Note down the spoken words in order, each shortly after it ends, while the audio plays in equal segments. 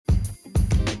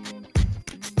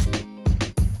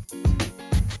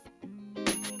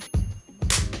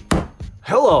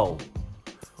Hello,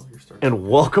 Oh, you're starting. and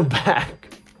welcome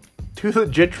back to the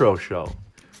Jitro Show.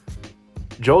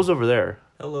 Joe's over there.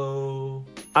 Hello.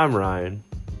 I'm Ryan.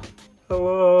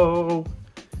 Hello.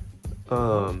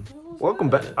 Welcome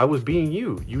back. I was being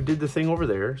you. You did the thing over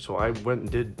there, so I went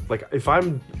and did, like, if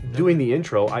I'm doing the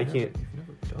intro, I can't. You've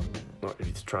never done that. No,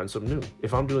 it's trying something new.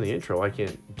 If I'm doing the intro, I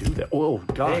can't do that. Whoa,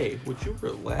 God. Hey, would you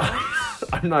relax?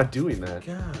 I'm not doing that.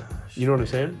 Gosh. You know what I'm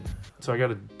saying? So I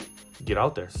gotta get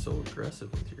out there. So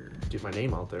aggressive with your Get my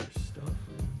name out there. stuff.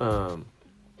 Man.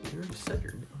 You already said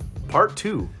your name. Part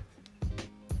 2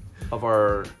 of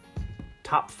our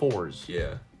top fours.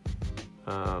 Yeah.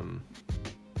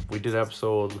 We did an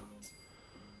episode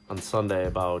on Sunday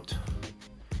about,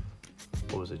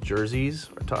 what was it, jerseys,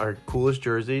 our coolest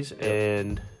jerseys,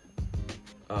 and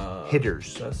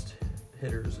hitters. Best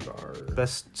hitters are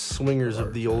Best swingers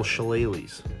of the old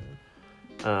shillelaghs.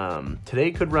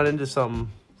 Today could run into some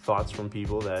thoughts from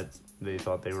people that they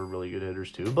thought they were really good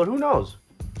hitters too, but who knows?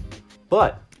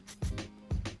 But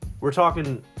we're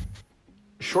talking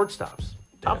shortstops.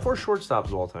 Top Yeah. 4 shortstops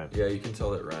of all time. Yeah, you can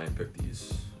tell that Ryan picked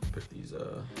these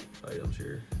items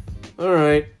here. All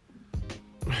right.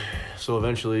 So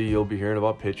eventually you'll be hearing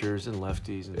about pitchers and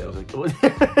lefties and Yep. things like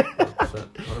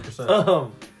that.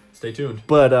 100%. Stay tuned.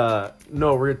 But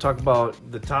no, we're gonna talk about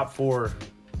the top 4.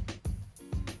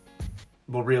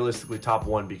 Well, realistically, top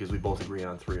 1 because we both agree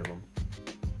on 3 of them.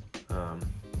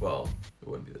 Well, it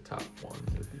wouldn't be the top one.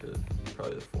 It would be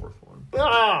probably the fourth one.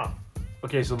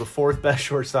 Okay, so the 4th best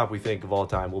shortstop we think of all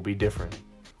time will be different.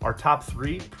 Our top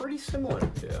 3 pretty similar,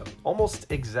 Yeah. almost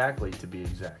exactly to be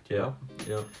exact. You Yeah.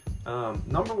 know? Yeah.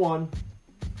 Number 1,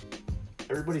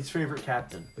 everybody's favorite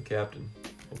captain, The captain.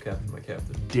 Oh, captain, my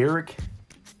captain. Derek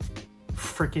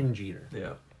frickin' Jeter.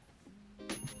 Yeah.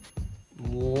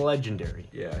 Legendary.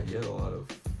 Yeah, he had a lot of.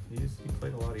 He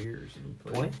played a lot of years. And he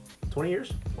played 20? 20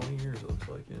 years? 20 years, it looks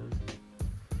like. Yeah.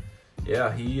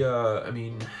 Yeah. He. I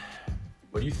mean,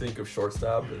 what do you think of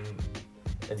shortstop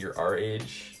and you're our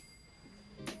age?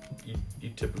 You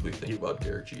typically think about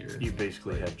Derek Jeter. You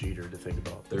basically have Jeter to think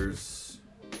about. There's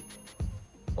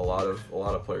a lot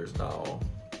of players now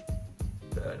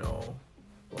that I know.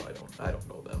 Well, I don't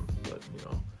know them, but you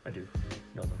know, I do.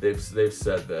 No. they've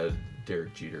said that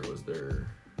Derek Jeter was their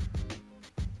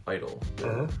idol,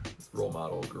 their role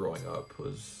model growing up,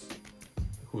 was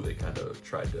who they kind of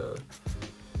tried to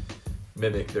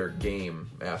mimic their game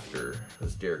after,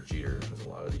 was Derek Jeter, as a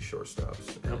lot of these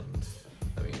shortstops. Yep. And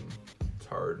I mean, it's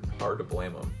hard to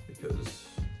blame them because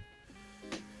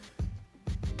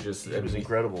just It was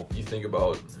incredible. You think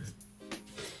about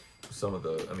some of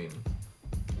the, I mean,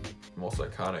 most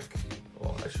iconic.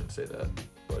 Well, I shouldn't say that,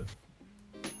 but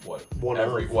what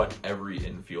every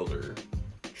infielder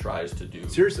tries to do.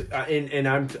 Seriously, and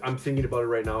I'm thinking about it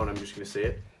right now, and I'm just gonna say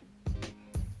it.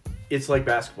 It's like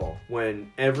basketball.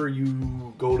 Whenever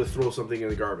you go to throw something in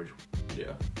the garbage,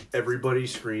 Yeah. everybody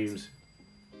screams,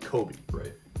 Kobe.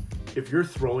 Right. If you're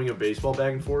throwing a baseball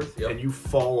back and forth Yep. and you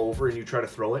fall over and you try to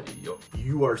throw it, Yep.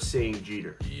 you are saying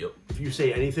Jeter. Yep. If you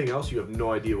say anything else, you have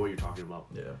no idea what you're talking about.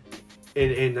 Yeah.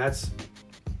 And that's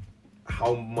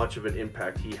how much of an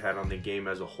impact he had on the game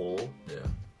as a whole. Yeah.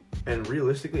 And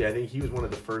realistically, I think he was one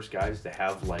of the first guys to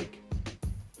have, like,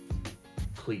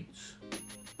 cleats.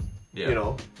 Yeah. You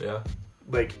know? Yeah.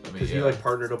 Like, I mean, because he, yeah. like,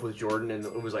 partnered up with Jordan, and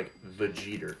it was, like, the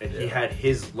Jeter. And he Yeah. had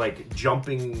his, like,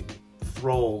 jumping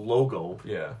throw logo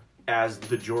Yeah. as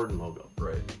the Jordan logo.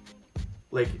 Right.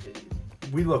 Like,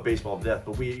 we love baseball to death,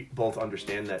 but we both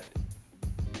understand that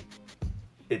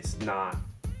it's not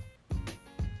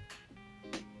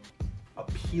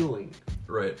appealing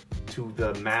Right. to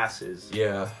the masses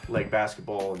Yeah. like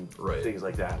basketball and Right. things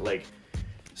like that. Like,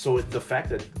 so the fact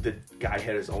that the guy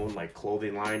had his own, like,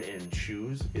 clothing line and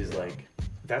shoes is, Yeah. like,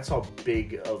 that's how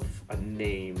big of a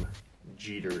name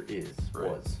Jeter is,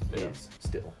 Right. Yeah. is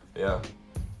still. Yeah.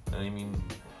 And I mean,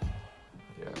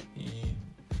 yeah,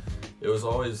 it was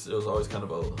always kind of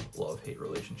a love-hate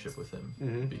relationship with him.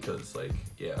 Mhm. Because, like,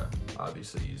 yeah,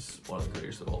 obviously he's one of the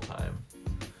greatest of all time.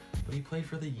 But he played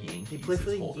for the Yankees He played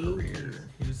for his the whole Yankees. career.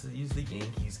 He's the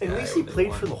Yankees guy. At least he when they played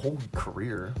won- for the whole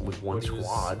career with one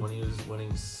squad. when he was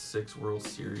winning 6 World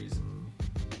Series in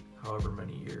however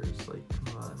many years. Like,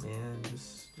 come on, man.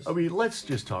 Just I mean, let's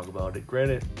just talk about it.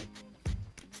 Granted,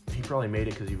 he probably made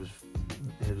it because it was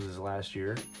his last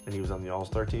year and he was on the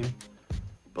All-Star team.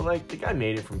 But, like, the guy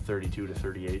made it from 32 to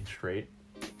 38 straight.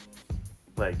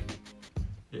 Like,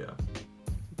 yeah.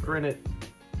 granted,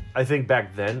 I think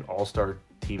back then All-Star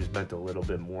teams meant a little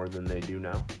bit more than they do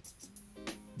now.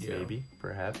 Yeah. Maybe,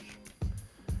 perhaps.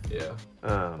 Yeah.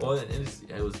 Well, and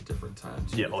it was a different time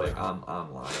too. Yeah, With, oh, like yeah.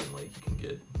 online, like you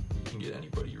can get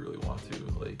anybody you really want to.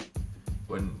 Like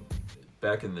when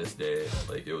back in this day,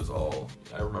 like it was all.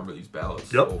 I remember these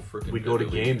ballots. Yep. So freaking. We'd go to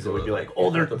vividly. games and we'd be like, you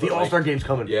 "Oh, have to the put, All Star like, game's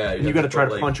coming." Yeah, and you got to try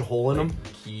to put, punch a hole in them.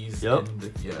 Keys. Yep. In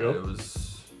the, yeah, Yep. it was.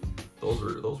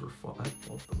 Those were fun.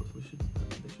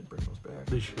 They should bring those back.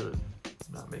 They should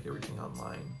not make everything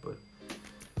online,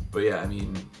 but yeah, I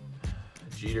mean,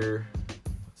 Jeter.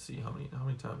 Let's see how many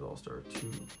times All Star.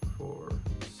 2, 4,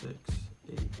 6,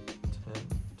 8, 10,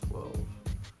 12,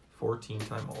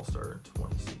 14-time All Star in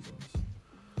 20 seasons.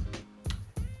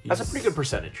 That's a pretty good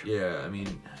percentage. Yeah, I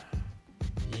mean,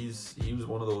 he was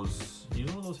one of those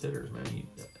hitters, man.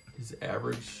 His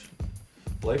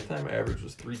lifetime average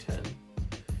was 310,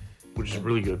 which is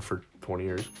really good for 20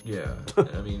 years. Yeah,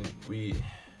 I mean, we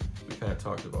kind of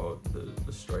talked about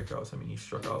the strikeouts. I mean, he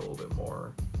struck out a little bit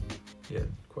more. He had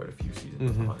quite a few seasons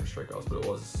with 100 strikeouts, but it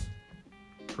was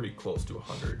pretty close to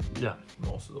 100. Yeah,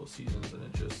 most of those seasons, and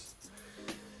it just.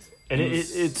 And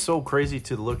it's so crazy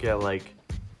to look at, like,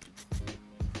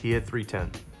 he had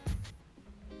 310.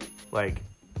 Like,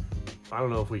 I don't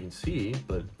know if we can see,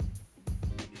 but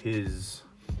his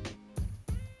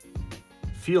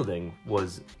fielding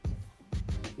was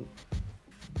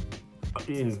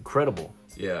incredible.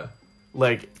 Yeah.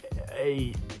 Like,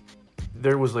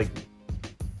 there was, like,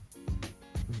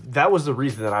 that was the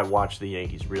reason that I watched the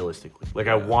Yankees, realistically. Like,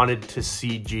 I wanted to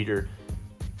see Jeter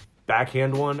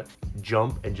backhand one,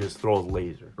 jump, and just throw a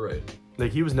laser. Right.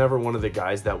 Like, he was never one of the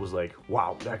guys that was like,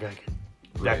 wow, that guy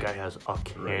has a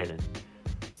cannon. Right.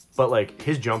 But, like,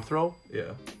 his jump throw,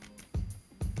 yeah,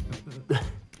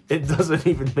 it doesn't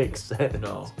even make sense.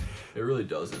 No, it really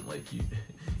doesn't. Like, you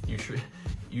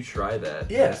try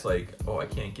that. Yeah. And it's like, oh, I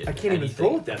can't even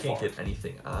throw it that far. I can't get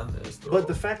anything on this throw. But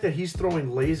the fact that he's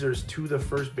throwing lasers to the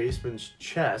first baseman's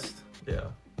chest. Yeah.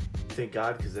 Thank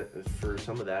God, because for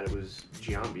some of that, it was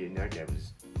Giambi, and that guy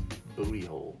was booty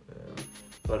hole. Yeah.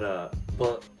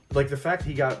 But like, the fact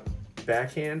he got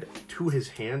backhand to his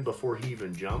hand before he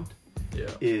even jumped,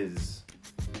 is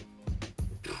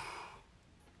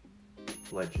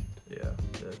legend. Yeah,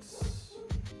 that's.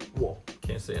 Whoa.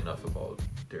 Can't say enough about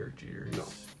Derek Jeter.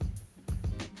 He's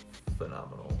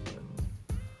phenomenal, and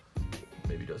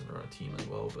maybe doesn't run a team as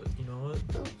well, but you know what?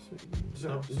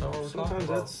 Sometimes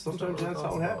that's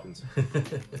how it happens.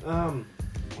 All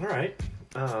right.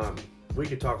 We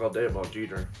could talk all day about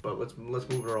Jeter, but let's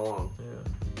move her along. Yeah.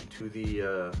 To the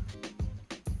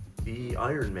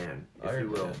Iron Man, if you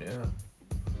will. Man, yeah.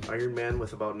 Iron Man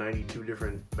with about 92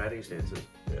 different batting stances.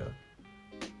 Yeah.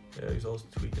 Yeah, he's always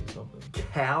tweaking something.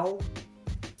 Cal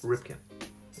Ripken.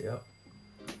 Yeah.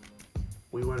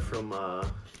 We went from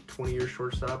 20-year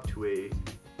shortstop to a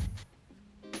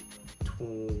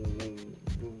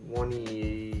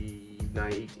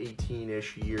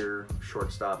 18-ish year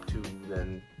shortstop to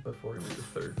then before he moved to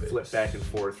third base. Flip back and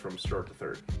forth from short to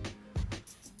third.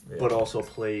 Yeah. But also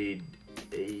played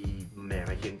I don't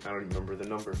even remember the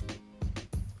number.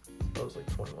 That was like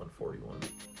 2141.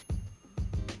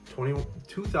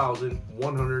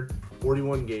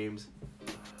 2,141 games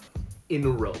in a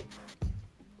row.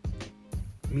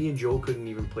 Me and Joe couldn't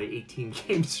even play 18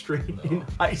 games straight in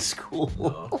high school.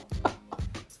 No.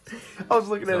 I was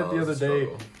looking at it the other day.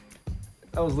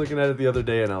 I was looking at it the other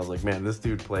day, and I was like, man, this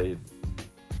dude played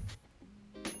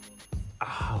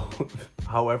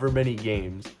however many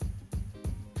games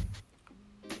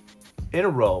in a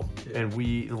row, and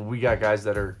we got guys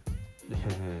that are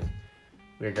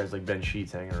we got guys like Ben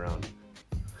Sheets hanging around.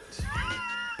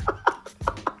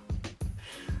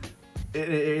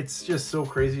 It's just so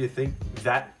crazy to think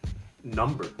that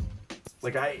number.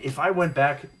 Like, if I went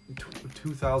back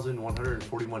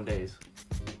 2,141 days,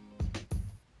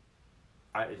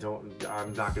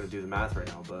 I'm not going to do the math right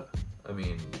now, but I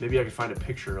mean, maybe I could find a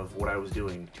picture of what I was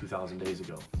doing 2,000 days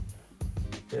ago.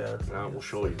 Yeah, we'll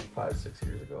show you 5-6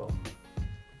 years ago.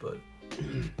 But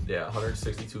yeah,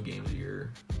 162 games a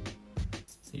year.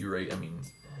 You're right. I mean,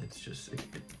 it's just it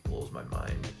blows my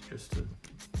mind just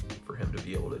for him to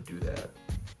be able to do that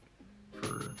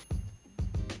for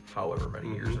however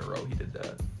many years in a row he did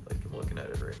that. Like, I'm looking at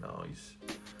it right now. He's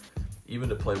even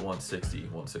to play 160,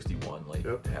 161, like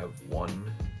to have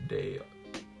one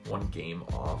game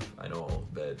off. I know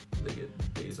that they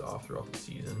get days off throughout the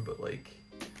season, but like,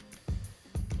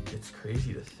 it's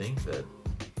crazy to think that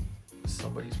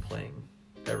somebody's playing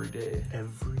every day.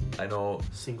 I know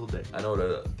single day. I know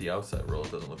that the outside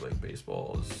world doesn't look like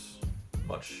baseball is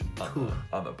much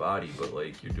on the body, but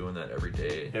like, you're doing that every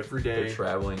day. Every day. They're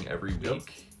traveling every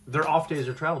week. Their off days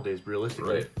are travel days,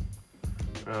 realistically. Right.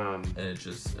 And it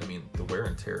just, I mean, the wear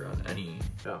and tear on any.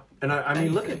 Yeah. And I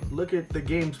mean, look at the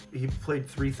games. He played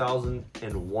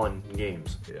 3,001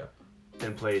 games. Yeah.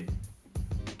 And played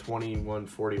 21,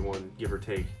 41, give or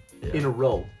take, in a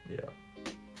row. Yeah.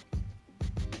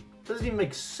 Doesn't even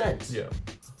make sense. Yeah.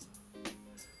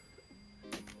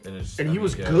 And he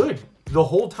was good the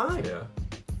whole time. Yeah.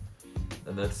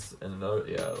 And another,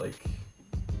 like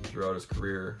throughout his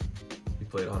career, he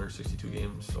played 162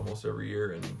 games almost every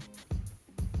year and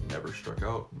never struck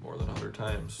out more than 100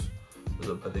 times. I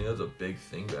think that was a big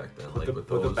thing back then.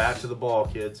 Put the bat to the ball,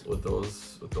 kids. With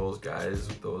those guys,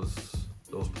 with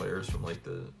those players from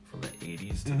the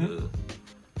 80s to the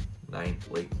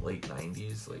late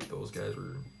 90s, like those guys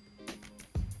were.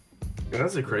 And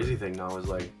that's the crazy thing now is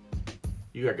like,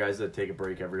 you got guys that take a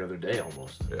break every other day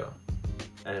almost. Yeah.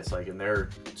 And it's like, and they're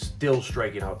still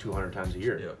striking out 200 times a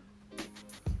year. Yeah.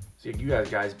 So you got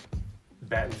guys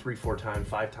batting 3, 4 times,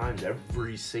 5 times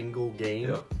every single game.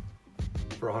 Yeah.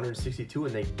 For 162,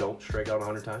 and they don't strike out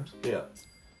 100 times. Yeah.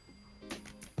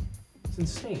 It's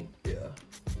insane. Yeah.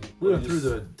 We went through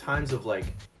the times of like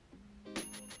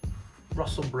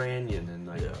Russell Branyan and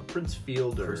like Prince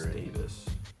Fielder, Chris Davis.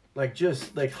 Like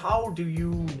just like how do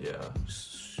you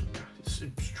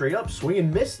straight up swing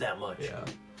and miss that much? Yeah.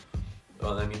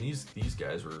 Well, I mean these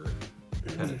guys were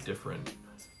kind of different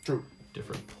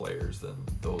players than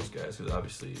those guys because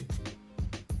obviously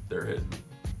they're hitting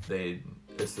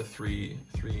it's the three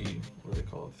what do they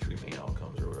call it, 3 main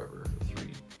outcomes or whatever,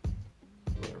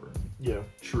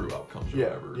 true outcomes or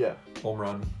whatever. Yeah. Home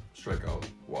run, strikeout,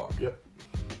 walk. Yep.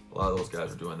 A lot of those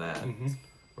guys are doing that.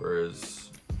 Whereas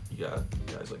you got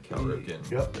guys like Cal Ripken,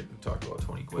 like we talked about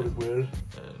Tony Gwynn,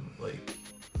 and like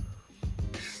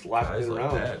slapping guys like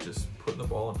around. that, just putting the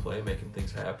ball in play, making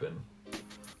things happen.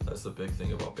 That's the big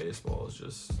thing about baseball is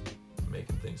just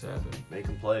making things happen. Make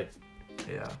them play.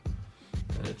 Yeah.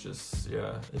 And it just,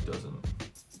 it doesn't.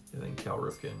 I think Cal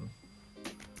Ripken's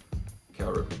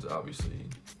obviously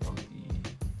one of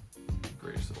the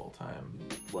greatest of all time.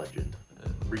 Legend.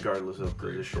 And regardless of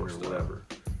position or whatever.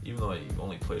 Even though he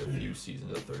only played a few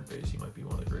seasons at third base, he might be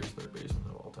one of the greatest third basemen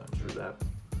of all time.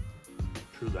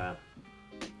 True that.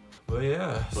 But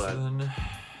yeah, so then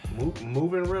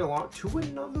moving right along to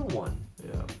another one.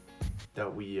 Yeah.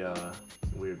 That we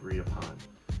agreed upon.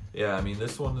 Yeah, I mean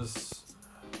this one is.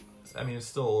 I mean, it's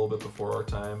still a little bit before our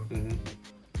time. Mm-hmm.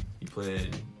 He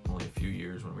played only a few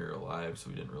years when we were alive, so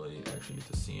we didn't really actually get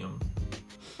to see him.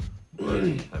 But,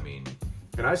 I mean...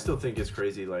 And I still think it's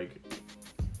crazy, like,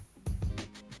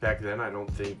 back then I don't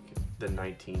think the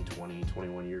 19, 20,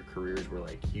 21-year careers were,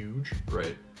 like, huge.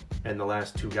 Right. And the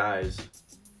last 2 guys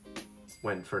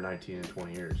went for 19 and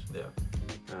 20 years. Yeah.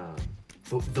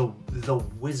 The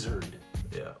Wizard.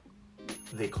 Yeah.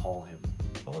 They call him.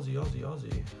 Ozzie.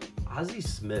 Ozzie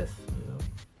Smith.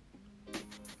 Yeah.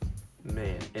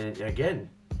 Man. And again,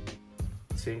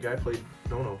 same guy played...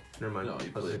 No, never mind. No, he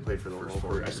played for the whole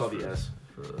career. I saw the S.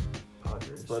 For the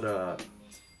Padres. But,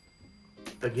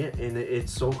 again, and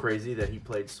it's so crazy that he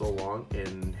played so long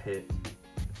and hit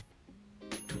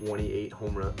 28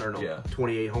 home runs. Or no,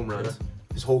 28 home runs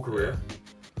his whole career.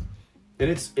 Yeah. And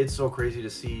it's so crazy to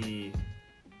see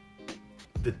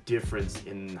the difference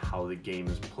in how the game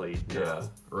is played now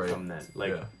from then.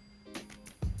 Like,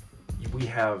 we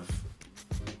have...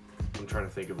 I'm trying to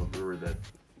think of a brewer that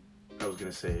I was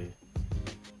going to say...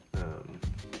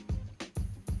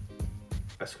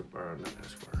 Escobar, not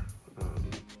Escobar.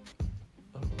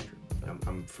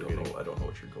 I'm forgetting. I don't know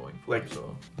what you're going for. Like,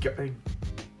 so.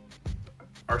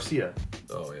 Arcia.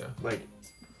 Oh, yeah. Like...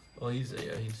 Well, he's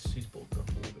bulked up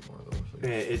a little bit more, though. So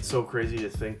it's so crazy to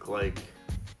think, like...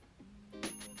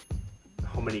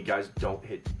 how many guys don't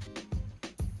hit...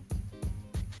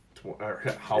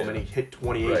 how many hit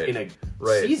 28 in a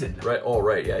season. Right. Oh,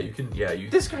 right. Yeah, you can... Yeah, you...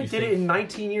 This guy did it in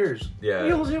 19 years. Yeah.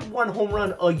 He almost hit 1 home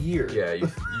run a year. Yeah, you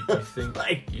think...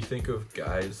 you think of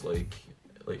guys like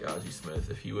Ozzie Smith.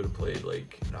 If he would have played,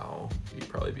 like, now, he'd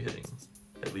probably be hitting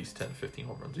at least 10, 15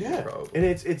 home runs a year, probably. And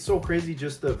it's so crazy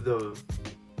just the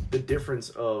difference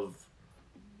of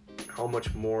how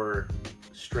much more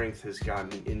strength has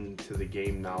gotten into the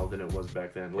game now than it was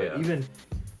back then. Like, even...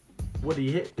 What did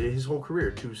he hit his whole career?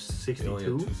 262?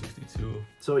 262.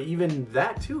 So even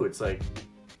that, too, it's like...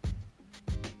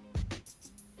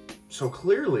 So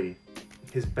clearly,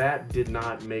 his bat did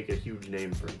not make a huge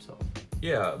name for himself.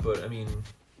 Yeah, but, I mean,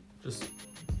 just,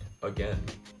 again,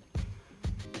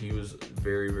 he was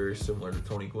very, very similar to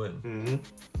Tony Gwynn. Mm-hmm.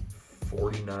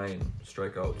 49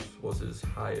 strikeouts was his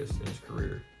highest in his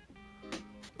career.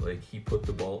 Like, he put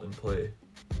the ball in play.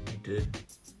 He did.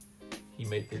 He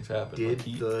made things happen.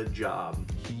 The job.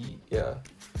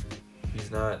 He's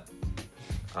not...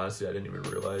 Honestly, I didn't even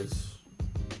realize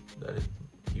that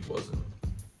he wasn't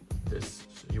this...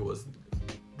 He was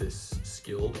this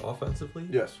skilled offensively.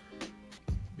 Yes.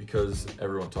 Because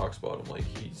everyone talks about him like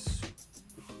he's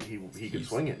he could he's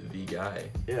swing it. The guy.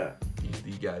 Yeah. He's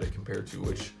the guy to compare to,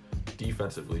 which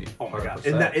defensively. Oh my god.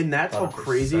 100%, And that's how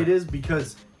crazy it is,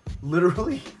 because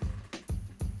literally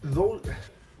those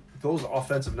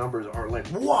offensive numbers are like,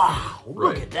 wow,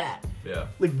 look at that. Yeah.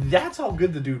 Like, that's how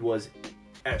good the dude was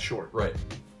at short. Right.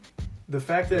 The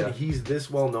fact that he's this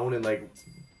well known in like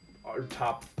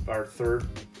our third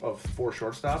of 4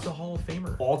 shortstops. He's a Hall of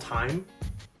Famer. All time.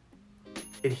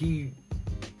 And he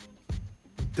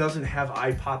doesn't have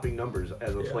eye-popping numbers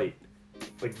as a plate.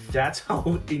 Like, that's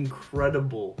how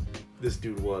incredible this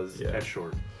dude was at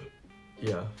short.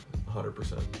 Yeah,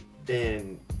 100%.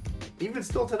 And even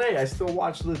still today, I still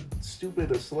watch the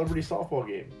stupid celebrity softball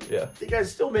game. Yeah. The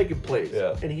guy's still making plays.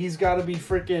 Yeah. And he's got to be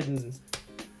freaking...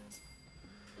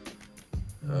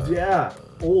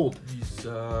 old. He's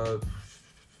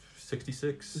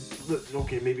 66.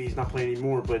 Okay, maybe he's not playing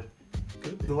anymore, but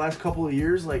the last couple of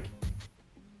years, like,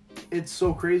 it's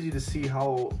so crazy to see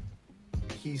how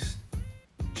he's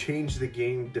changed the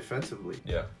game defensively.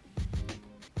 Yeah.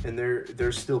 And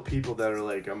there's still people that are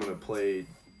like, I'm going to play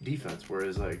defense,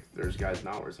 whereas, like, there's guys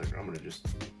now where it's like, I'm going to just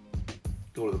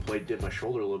go to the plate, dip my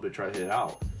shoulder a little bit, try to hit it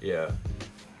out. Yeah.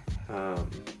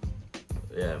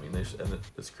 Yeah, I mean, and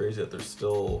it's crazy that there's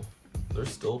still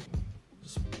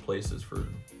just places for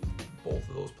both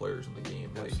of those players in the game.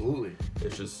 Like, absolutely.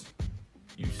 It's just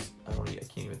I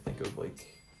can't even think of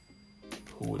like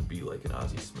who would be like an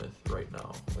Ozzie Smith right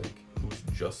now, like who's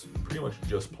just pretty much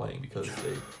just playing because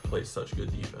they play such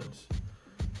good defense.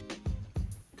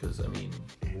 Because I mean,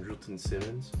 Andrelton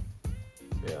Simmons.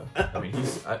 Yeah, I mean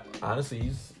he's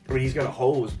got a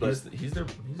hose, but he's the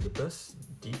best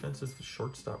defensive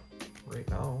shortstop right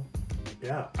now.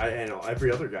 Yeah, I know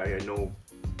every other guy I know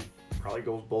probably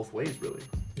goes both ways, really.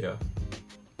 Yeah.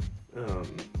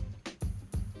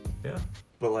 Yeah.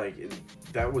 But like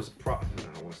that was I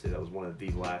don't want to say that was one of the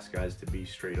last guys to be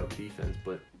straight up defense,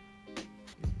 but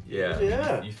yeah.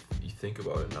 I mean, you think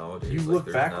about it nowadays. You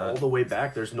look back all the way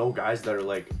back. There's no guys that are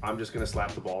like, I'm just gonna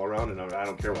slap the ball around and I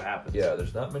don't care what happens. Yeah,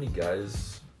 there's not many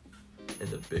guys in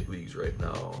the big leagues right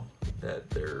now that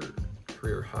their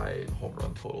career high home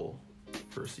run total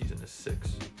for a season is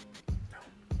 6.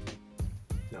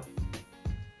 No.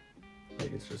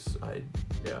 Like, it's just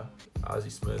Ozzie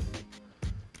Smith.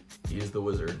 He is the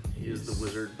wizard. He is the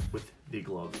wizard with the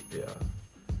glove.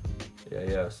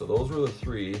 Yeah. So those were the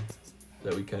 3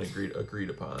 that we kind of agreed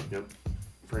upon. Yep.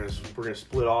 We're gonna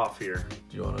split off here.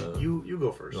 Do you wanna? You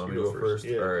go first. You want me to go first?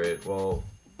 Yeah. All right. Well,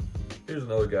 here's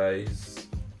another guy. He's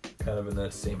kind of in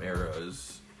that same era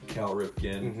as Cal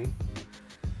Ripken.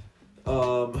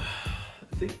 Mm-hmm.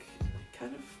 I think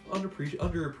kind of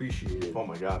underappreciated. Oh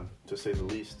my god, to say the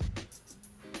least.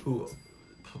 Who?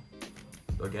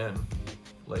 Again,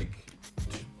 like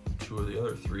two of the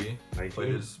other 3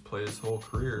 played his whole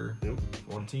career. Yep.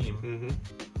 One team. Mm-hmm.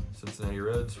 Cincinnati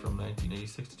Reds from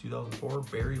 1986 to 2004.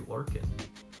 Barry Larkin.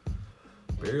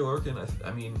 Barry Larkin.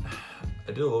 I mean, I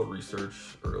did a little research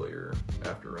earlier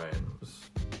after Ryan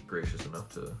was gracious enough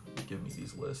to give me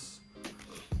these lists.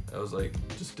 I was like,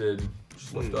 just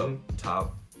looked up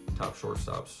top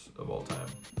shortstops of all time.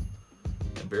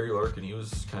 And Barry Larkin, he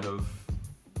was kind of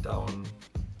down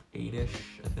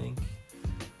 8-ish, I think.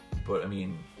 But I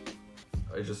mean,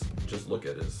 I just look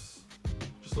at his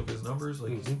numbers,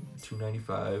 like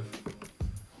 295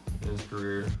 in his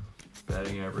career,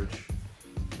 batting average.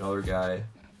 Another guy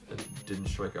that didn't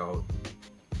strike out.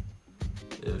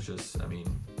 It was just, I mean,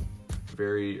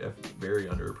 very, very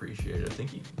underappreciated. I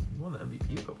think he won the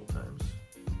MVP a couple times.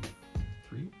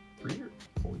 Three or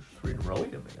holy 3 in a row. Wait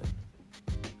a minute.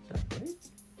 Is that right?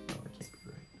 No, that can't be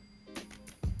right.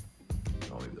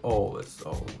 I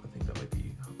think that might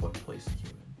be what place he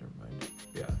came in. Never mind.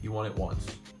 Yeah, he won it once.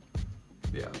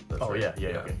 Yeah. That's right.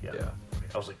 Yeah.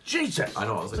 I was like, Jesus! I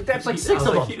know. I was like, that's like 6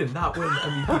 of them. He did not win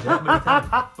MVP that many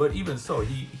times. But even so,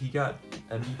 he got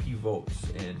MVP votes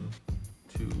in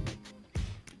 2,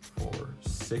 4,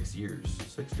 6 years,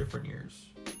 6 different years,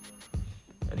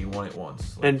 and he won it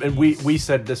once. Like, and we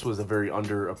said this was a very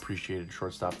underappreciated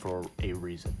shortstop for a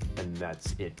reason, and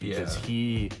that's it, because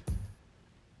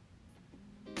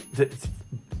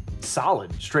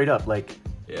solid, straight up, like.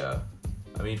 Yeah,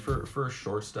 I mean, for a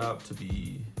shortstop to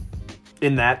be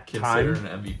in that considered time,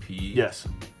 an MVP, yes,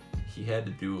 he had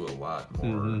to do a lot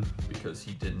more because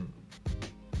he didn't.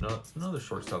 None of the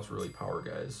shortstops were really power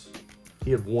guys.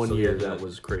 He had one year that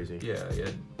was crazy. Yeah, he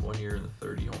had 1 year in the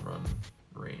 30 home run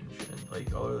range, and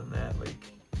like other than that,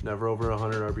 like never over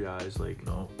 100 RBIs. Like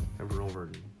no, never over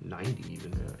 90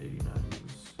 even. Yeah, 89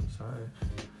 is high.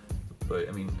 But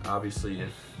I mean, obviously,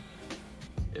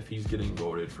 if he's getting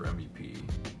voted for MVP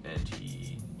and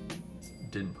he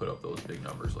didn't put up those big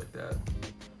numbers like that,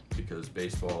 because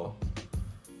baseball,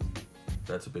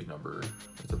 that's a big number.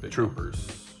 It's a big True.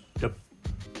 numbers Yep.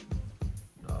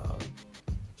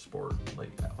 sport,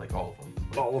 like all of them.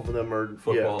 Like All of them are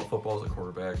football is a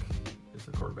quarterback. It's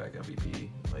a quarterback MVP.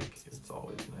 Like, it's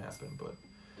always gonna happen. But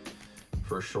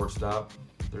for a shortstop,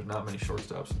 there's not many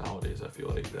shortstops nowadays. I feel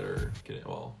like that are getting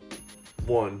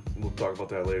One, we'll talk about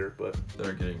that later, but that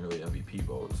are getting really MVP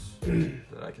votes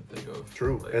that I can think of.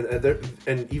 true. Like,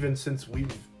 and even since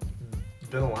we've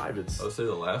been alive, I would say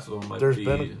the last one might there's be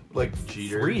been like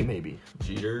Jeter, 3 maybe.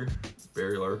 Jeter,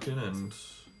 Barry Larkin, and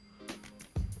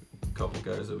a couple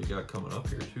guys that we got coming up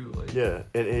here too. Like, Yeah,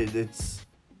 and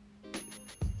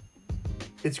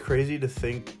it's crazy to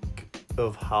think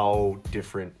of how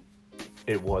different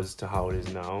it was to how it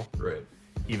is now. right.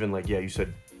 Even like, you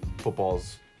said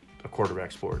football's a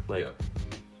quarterback sport. Like, Yeah.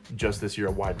 just this year,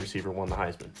 a wide receiver won the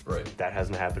Heisman. Right. That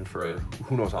hasn't happened for Right.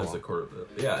 who knows how As a long. quarter,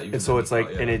 yeah. And so it's like,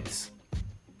 yeah. and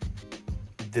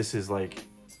this is like,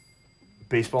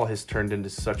 baseball has turned into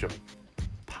such a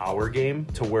power game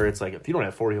to where it's like, if you don't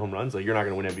have 40 home runs, like, you're not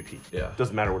going to win MVP. Yeah.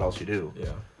 Doesn't matter what else you do.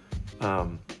 Yeah.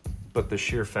 But the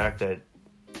sheer fact that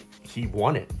he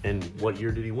won it, and what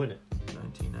year did he win it?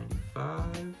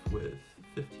 1995 with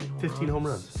 15 home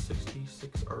runs.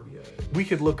 66 RBI. We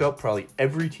could look up probably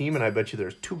every team, and I bet you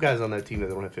there's 2 guys on that team that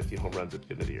don't have 15 home runs at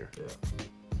the end of the year. Yeah.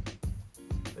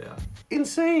 Yeah.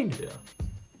 Insane. Yeah.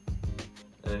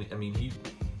 And I mean, he times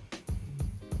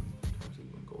he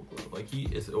won Gold Glove. Like,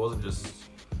 it wasn't just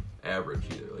average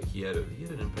either. Like, he had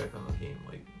an impact on the game.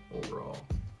 Like, overall,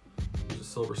 he was a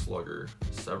Silver Slugger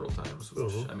several times.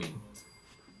 Which I mean,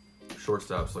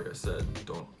 shortstops, like I said,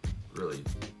 don't really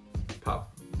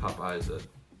pop eyes at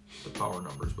the power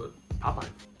numbers, but Popeye,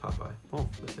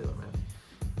 the Sailor Man.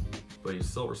 But he's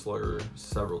Silver Slugger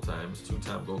several times,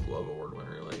 2-time Gold Glove Award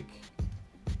winner. Like,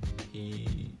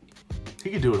 he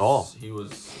could do it all. He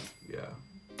was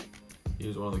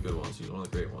one of the good ones. He was one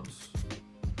of the great ones.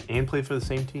 And played for the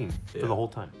same team for the whole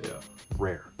time. Yeah.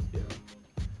 Rare. Yeah.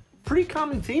 Pretty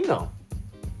common theme, though.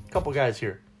 Couple guys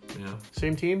here. Yeah.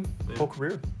 Same team, Yeah. whole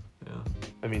career. Yeah.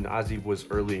 I mean, Ozzy was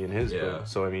early in his, Yeah. but,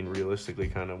 so I mean, realistically,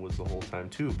 kind of was the whole time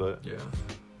too. But Yeah.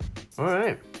 all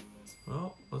right,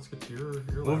 Well, let's get to your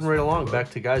moving last right one, along, bud. back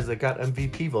to guys that got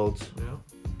MVP votes. Yeah.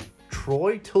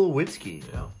 Troy Tulowitzki,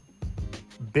 Yeah.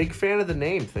 big fan of the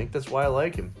name. Think that's why I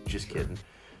like him. Just kidding.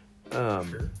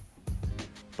 Sure.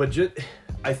 But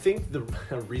I think the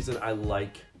reason I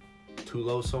like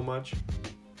Tulo so much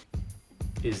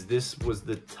is this was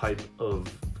the type of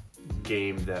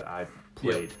game that I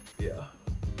played. Yeah.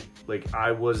 Like,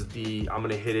 I was I'm going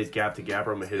to hit it gap to gap,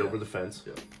 or I'm going to hit Yeah. over the fence.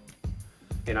 Yeah.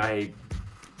 And I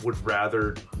would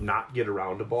rather not get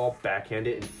around the ball, backhand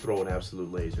it, and throw an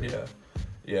absolute laser. Yeah.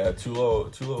 Yeah. Tulo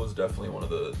was definitely one of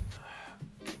the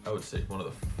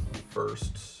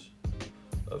first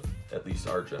of at least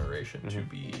our generation to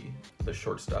be the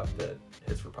shortstop that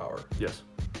hits for power. Yes.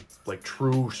 Like,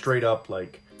 true, straight up,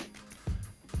 like,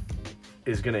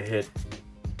 is going to hit,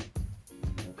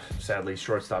 sadly,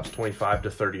 shortstops 25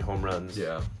 to 30 home runs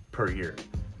per year.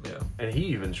 Yeah. And he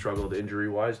even struggled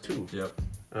injury-wise, too. Yep.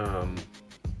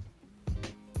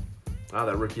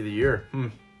 That rookie of the year. Yeah.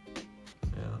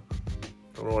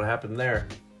 Don't know what happened there.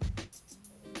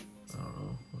 I don't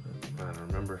know. What happened? I don't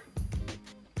remember.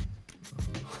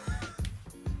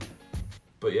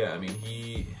 But yeah, I mean,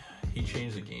 he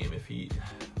changed the game. If he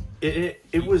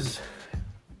It was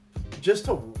just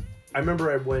I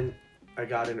remember I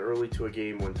got in early to a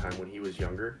game one time when he was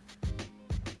younger,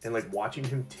 and like watching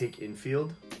him take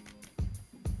infield,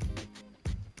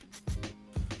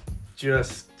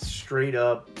 just straight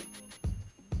up.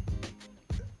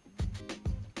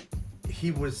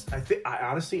 He was.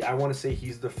 I want to say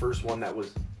he's the first one that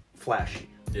was flashy.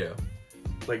 Yeah.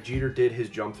 Like, Jeter did his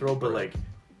jump throw, but Right.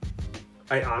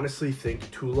 like, I honestly think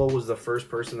Tulo was the first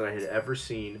person that I had ever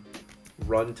seen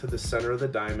run to the center of the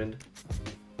diamond,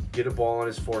 get a ball on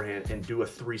his forehand, and do a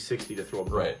 360 to throw a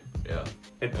ball. Right. Yeah.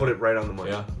 And put it right on the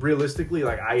money. Yeah. Realistically,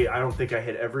 like, I don't think I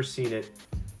had ever seen it.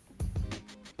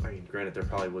 I mean, granted, there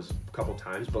probably was a couple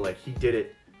times, but like, he did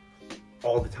it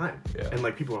all the time. Yeah. And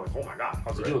like, people were like, oh my God,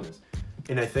 how's he Right. doing this?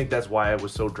 And I think that's why I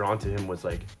was so drawn to him, was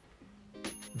like,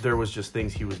 there was just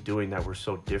things he was doing that were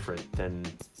so different than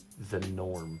the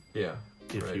norm, Yeah.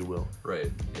 if Right. you will. Right.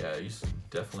 Yeah. He's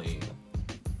definitely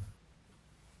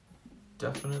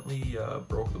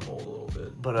broke the mold a little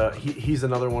bit. But he's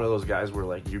another one of those guys where,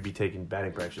 like, you'd be taking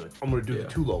batting practice, you're like, I'm going to do Yeah.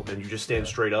 the Tulo, and you just stand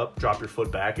straight up, drop your foot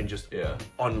back, and just Yeah.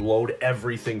 unload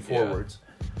everything forwards.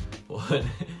 Well,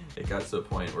 it got to the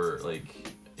point where, like,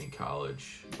 in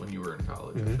college, when you were in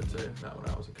college, I should say, not when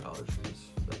I was in college, because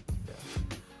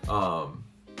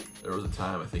there was a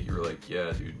time I think you were like,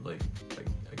 yeah, dude, like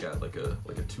I got like a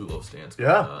Tulo stance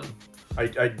Yeah. on.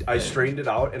 I straightened it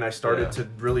out and I started to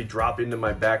really drop into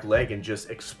my back leg and just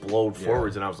explode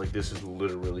forwards, and I was like, this is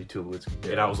literally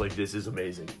Tulowitzki. And I was like, this is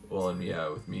amazing. Well, and yeah,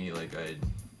 with me, like I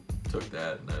took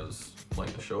that and I was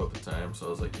playing the show at the time, so I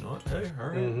was like, you know what, hey, all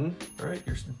right, all right,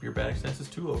 your batting stance is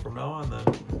Tulo from now on then.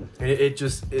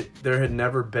 And there had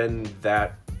never been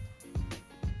that,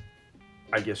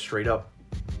 I guess, straight up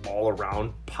all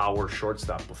around power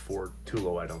shortstop before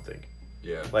Tulo, I don't think.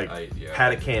 Yeah. Like,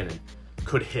 had a cannon,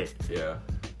 could hit. Yeah.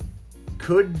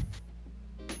 Could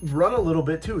run a little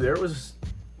bit too. There was,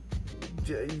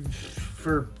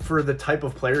 for the type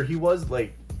of player he was,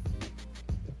 like,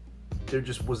 there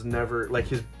just was never, like,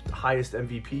 his highest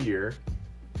MVP year.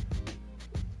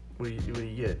 What do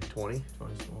you get? 20?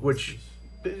 20. Which,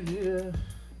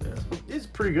 is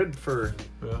pretty good for.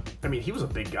 Yeah. I mean, he was a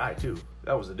big guy too.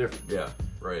 That was the difference. Yeah.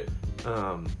 Right.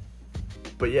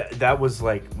 But yeah, that was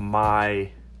like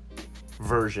my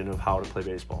version of how to play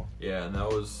baseball. Yeah, and that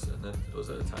was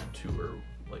at a time too where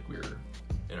like we were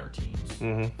in our teens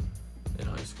in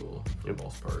high school for the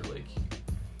most part. Like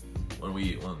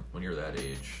when you're that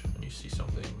age and you see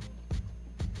something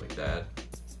like that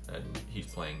and he's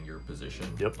playing your position,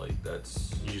 like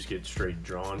that's, you just get straight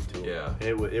drawn to him. Yeah.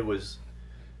 And it was,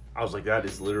 I was like, that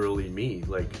is literally me.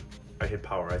 Like, I hit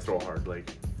power, I throw hard.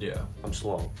 Like, I'm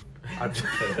slow.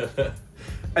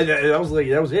 And I was like,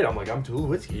 that was it. I'm like, I'm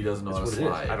Tulowitzki. He doesn't know how to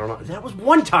slide. I don't know. That was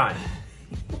one time.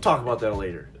 We'll talk about that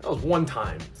later. That was one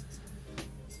time.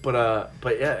 But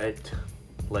yeah,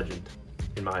 legend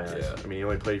in my eyes. Yeah. I mean, he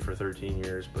only played for 13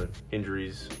 years, but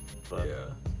injuries. But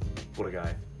what a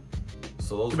guy.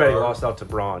 So those too bad he lost out to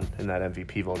Braun in that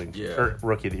MVP voting. Yeah. Or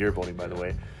Rookie of the Year voting, by the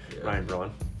way. Yeah. Ryan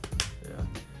Braun. Yeah.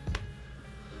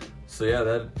 So yeah,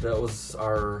 that was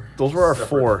our. Those were our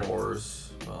separate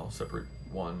fours. Well, separate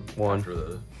one.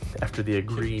 After the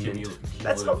agreement.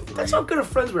 That's cumulative how three. good of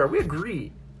friends we are. We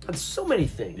agree on so many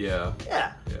things. Yeah.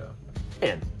 Yeah. Yeah.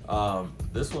 Man.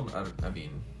 This one, I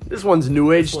mean. This one's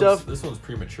new age stuff. This one's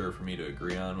premature for me to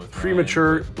agree on with.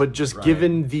 Premature, Ryan, but just Ryan.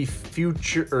 given the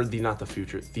future, or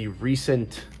the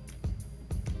recent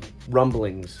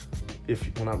rumblings,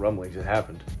 not rumblings, it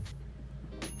happened.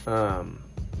 And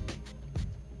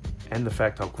the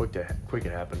fact how quick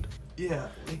it happened. Yeah.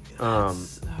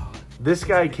 This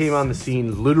guy came on the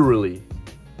scene literally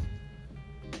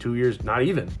 2 years, not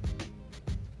even.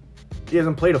 He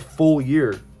hasn't played a full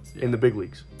year in the big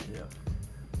leagues. Yeah.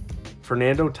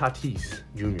 Fernando Tatis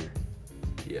Jr.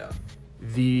 Yeah.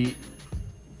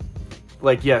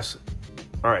 Yes,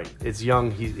 all right, it's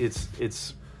young,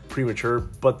 it's premature,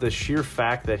 but the sheer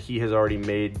fact that he has already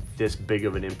made this big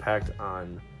of an impact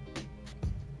on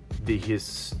the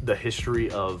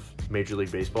history of Major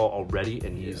League Baseball already,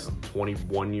 and he's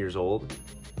 21 years old,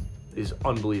 is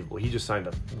unbelievable. He just signed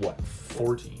a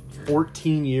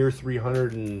 14-year,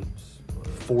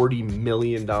 $340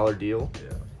 million deal.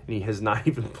 Yeah. And he has not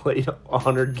even played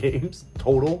 100 games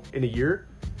total in a year.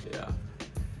 Yeah.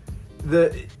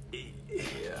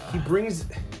 He brings,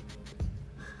 I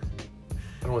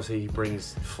don't want to say he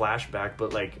brings flashback,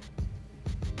 but like,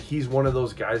 he's one of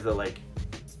those guys that, like,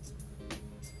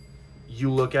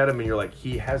 you look at him and you're like,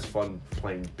 he has fun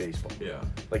playing baseball. Yeah.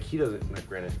 Like, he doesn't, like,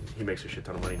 granted, he makes a shit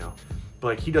ton of money now, but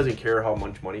like, he doesn't care how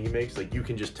much money he makes. Like, you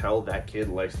can just tell that kid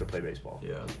likes to play baseball.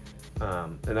 Yeah.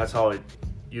 And that's how it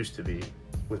used to be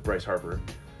with Bryce Harper.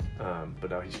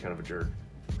 But now he's kind of a jerk.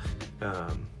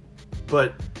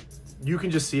 But you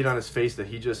can just see it on his face that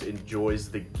he just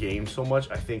enjoys the game so much.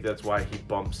 I think that's why he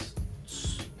bumps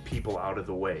people out of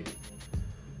the way,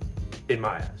 in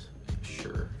my eyes.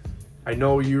 Sure. I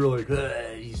know you're like,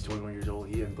 he's 21 years old,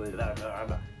 he didn't play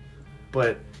that.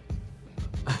 But,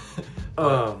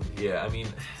 yeah, I mean,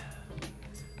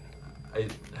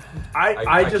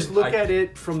 I just look at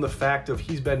it from the fact of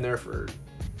he's been there for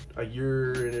a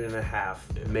year and a half,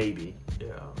 maybe.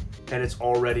 Yeah. And it's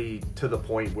already to the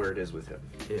point where it is with him.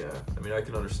 Yeah. I mean, I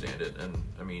can understand it. And,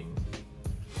 I mean,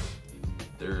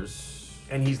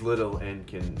 and he's little and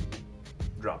can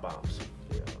drop bombs.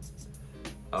 Yeah.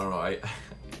 I don't know. I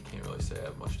can't really say I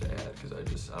have much to add because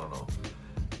I don't know.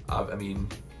 I mean,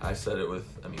 I said it with,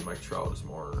 Mike Trout is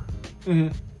more... Mm-hmm.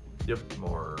 Yep.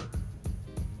 More...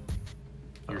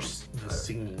 You're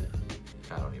singing.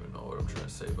 I don't even know what I'm trying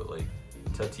to say, but, like,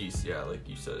 Tatis, yeah, like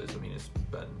you said, it's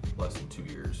been less than 2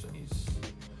 years, and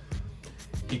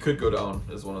he could go down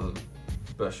as one of the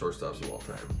best shortstops of all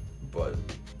time, but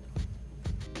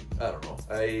I don't know.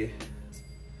 I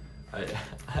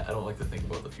don't like to think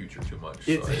about the future too much.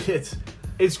 It's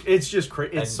just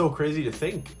crazy. It's so crazy to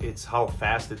think. It's how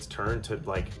fast it's turned to,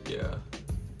 like,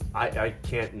 I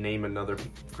can't name another.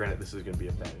 Granted, this is going to be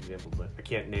a bad example, but I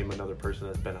can't name another person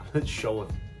that's been on the show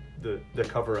with the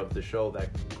cover of the show that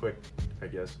quick. I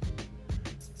guess.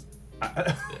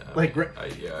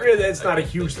 Granted, it's not a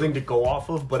huge thing to go off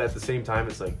of, but at the same time,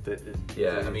 it's like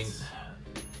I mean,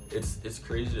 it's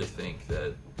crazy to think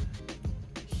that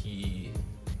he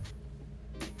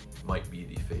might be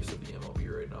the face of the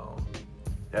MLB right now.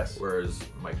 Yes. Whereas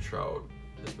Mike Trout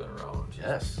has been around.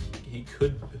 Yes. He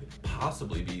could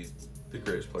possibly be the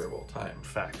greatest player of all time.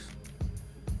 Facts.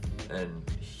 And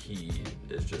he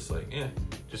is just like,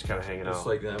 just kind of hanging out. Just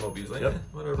like the MLB's like,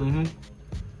 whatever. Mm-hmm.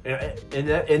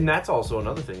 And that's also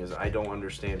another thing is I don't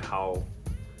understand how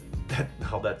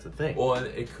that's the thing. Well,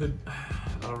 it could.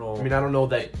 I don't know. I mean, I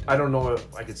don't know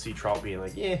if I could see Trout being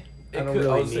like, I don't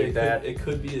really need that. It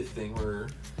could be a thing where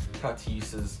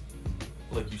Tatis is,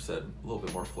 like you said, a little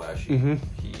bit more flashy. Mm-hmm.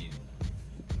 He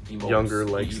emotes, younger,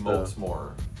 he likes emotes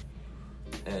more.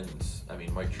 And I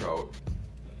mean, Mike Trout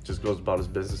just goes about his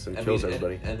business and kills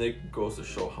everybody. And it goes to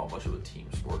show how much of a team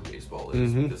sport baseball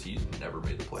is because he's never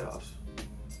made the playoffs.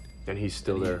 And he's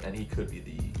still there. And he could be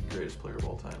the greatest player of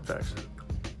all time. Facts.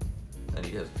 And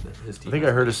he has his team. I think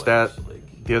I heard a stat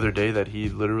the other day that he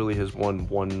literally has won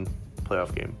one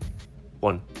playoff game.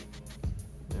 One.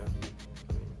 Yeah.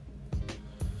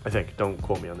 I think. Don't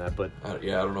quote me on that, but I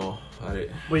don't know.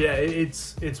 Well, yeah,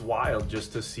 it's wild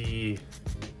just to see.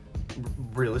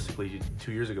 Realistically,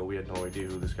 2 years ago, we had no idea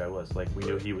who this guy was. Like, we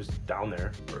knew he was down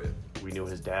there. Right. We knew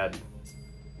his dad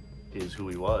is who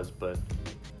he was, but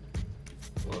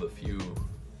one of the few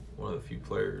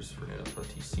players, Fernando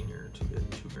Tatis Sr., to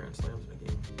get 2 Grand Slams in a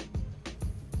game.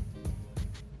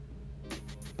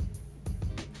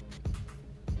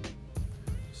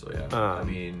 So yeah, I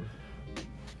mean,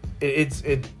 it's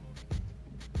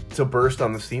to burst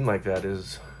on the scene like that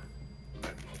is. I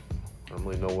don't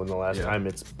really know when the last time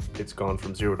it's gone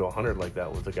from 0 to 100 like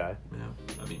that with a guy. Yeah,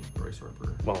 I mean Bryce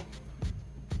Harper. Well,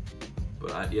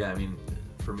 but I mean,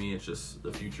 for me, it's just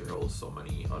the future holds so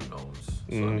many unknowns.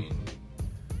 So I mean,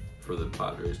 for the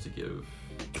Padres to give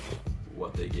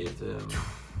what they gave to him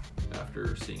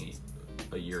after seeing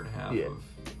a year and a half of,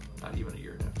 not even a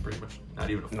year and a half, pretty much not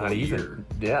even a full year.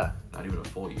 Yeah. Not even a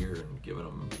full year, and giving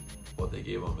him what they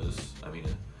gave him is, I mean,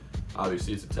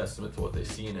 obviously it's a testament to what they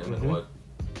see in him and what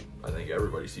I think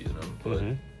everybody sees in him, but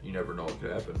you never know what could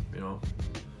happen, you know?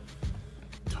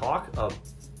 Talk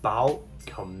about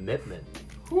commitment.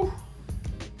 Whew.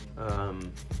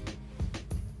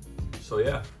 So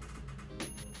yeah.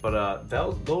 But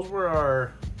those were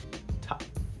our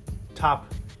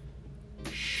top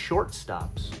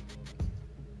shortstops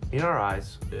in our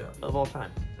eyes of all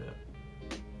time.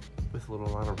 Yeah. With a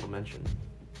little honorable mention.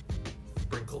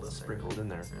 Sprinkled in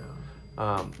there.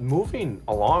 Yeah. Moving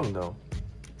along though.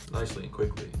 Nicely and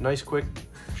quickly. Nice, quick,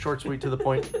 short, sweet, to the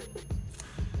point.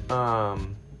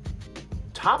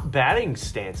 Top batting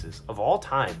stances of all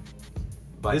time.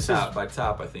 By top,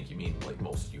 I think you mean like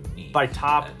most unique. By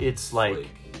top, it's like,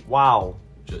 wow,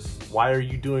 just why are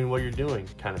you doing what you're doing,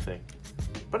 kind of thing.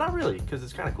 But not really, because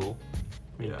it's kind of cool.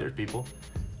 I mean, there's people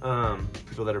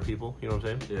that are people. You know what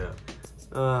I'm saying?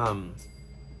 Yeah.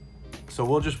 So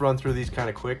we'll just run through these kind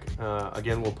of quick.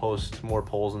 Again, we'll post more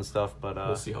polls and stuff, but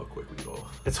we'll see how quick we go.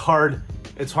 It's hard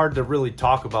to really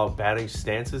talk about batting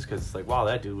stances because it's like, wow,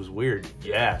 that dude was weird.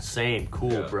 Yeah, same,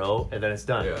 cool, bro, and then it's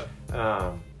done.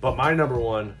 Yeah. But my number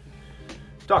one,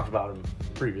 talked about him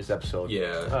previous episode.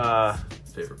 Yeah.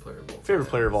 Favorite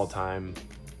player of all time.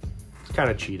 It's kind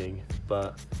of cheating,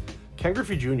 but Ken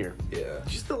Griffey Jr. Yeah.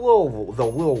 Just the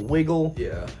little wiggle.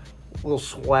 Yeah. Little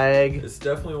swag. It's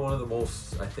definitely one of the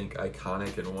most, I think,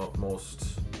 iconic and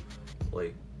most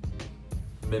like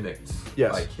mimicked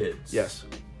by kids. Yes.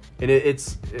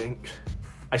 And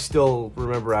I still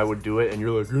remember I would do it, and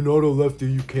you're like, you're not a lefty,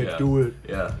 you can't do it.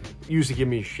 Yeah. You used to give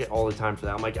me shit all the time for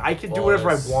that. I'm like, I can do whatever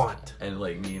I want. And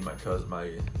like me and my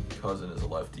cousin is a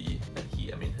lefty,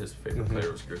 and his favorite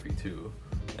player was Griffey too,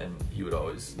 and he would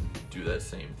always do that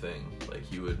same thing. Like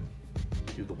he would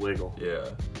do the wiggle.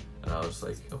 Yeah. And I was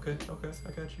like, okay,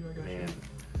 I got you. Man,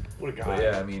 what a guy. But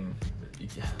yeah, I mean, we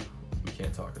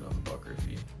can't talk enough about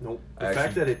Griffey. Nope. The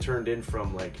fact that it turned in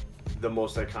from like the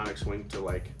most iconic swing to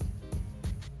like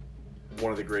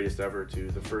one of the greatest ever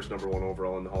to the first number 1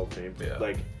 overall in the Hall of Fame. Yeah.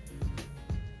 Like,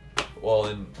 well,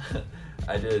 and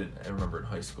I remember in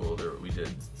high school we did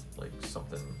like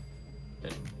something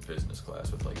in business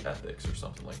class with like ethics or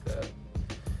something like that,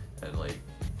 and like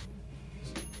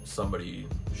somebody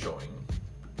showing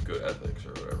good ethics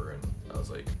or whatever, and I was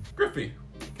like,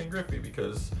 Ken Griffey,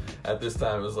 because at this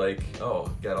time it was like,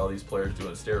 oh, got all these players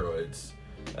doing steroids,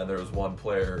 And there was one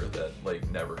player that like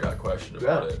never got questioned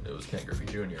about it. It was Ken Griffey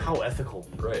Jr. How ethical.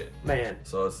 Right. Man.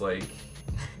 So it's like,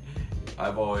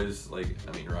 I've always, like,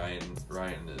 I mean,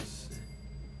 Ryan is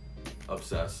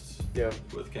obsessed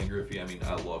with Ken Griffey. I mean,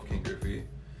 I love Ken Griffey.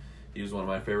 He was one of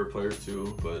my favorite players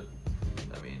too, but,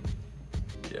 I mean,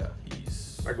 yeah,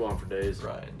 I go on for days.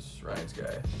 Ryan's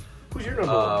guy. Who's your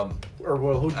number one? Or,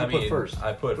 well, who'd you put first?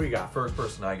 I put, who you got? First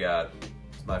person I got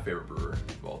is my favorite brewer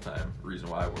of all time. Reason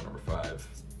why we're number 5.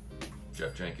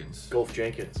 Jeff Jenkins. Golf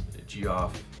Jenkins.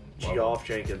 Geoff. Geoff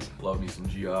Jenkins. Love me some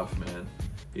Geoff, man.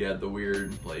 He had the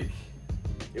weird, like...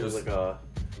 It was like a...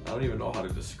 I don't even know how to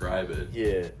describe it.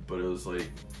 Yeah. But it was like...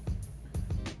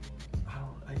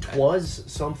 Twas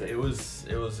something. It was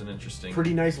an interesting...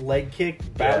 Pretty nice leg kick.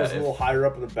 Bat was a little higher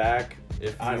up in the back.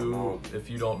 If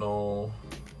you don't know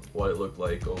what it looked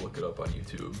like, go look it up on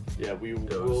YouTube. Yeah,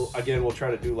 we'll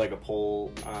try to do like a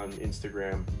poll on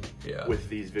Instagram with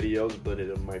these videos, but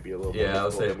it might be a little I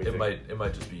would say it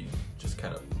might just be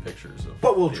kind of pictures of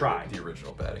but we'll try the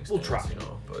original batting stance, we'll try, you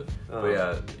know. But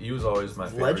yeah, he was always my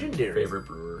favorite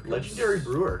brewer. Legendary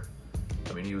brewer.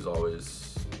 I mean, he was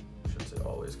always, I shouldn't say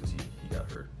always because he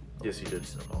got hurt. Yes, he did.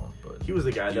 Amount, but he was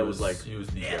the guy that was like, he was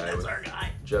the guy. That's our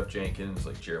guy. Jeff Jenkins,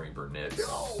 like Jeremy Burnett,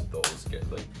 those guys,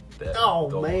 like that.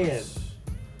 Oh man.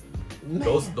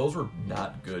 Those were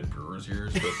not good Brewers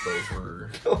years, but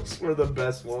those were the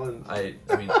best ones. I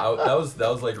mean, that was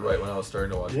like right when I was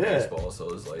starting to watch baseball, so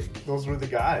it was like those were the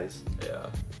guys.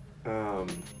 Yeah.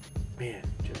 Man,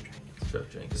 Jeff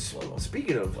Jenkins. Love him.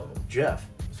 Speaking of Jeff.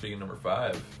 Speaking of number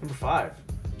 5. Number 5,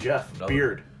 Jeff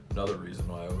Beard. Another reason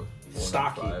why I was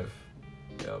stocky. 5.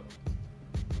 Yep.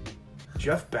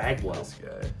 Jeff Bagwell.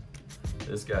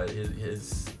 This guy,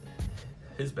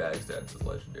 his batting stats is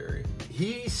legendary.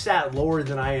 He sat lower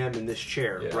than I am in this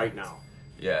chair right now.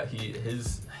 Yeah,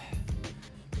 his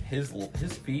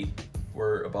feet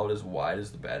were about as wide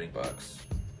as the batting box.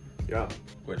 Yeah.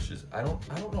 Which is I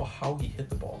don't know how he hit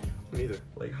the ball. Me either.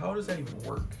 Like, how does that even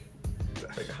work?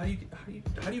 Like, how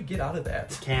do you get out of that?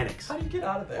 Mechanics. How do you get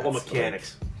out of that? All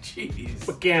mechanics. Jeez.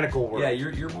 Mechanical work. Yeah,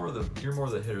 you're more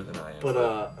the hitter than I am. But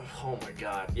oh my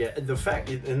god, yeah. The fact,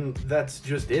 and that's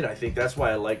just it. I think that's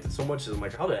why I liked it so much. Is I'm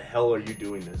like, how the hell are you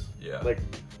doing this? Yeah. Like,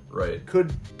 right.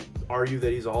 Could argue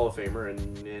that he's a Hall of Famer,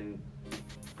 and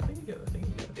I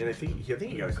think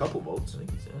he got a couple votes. I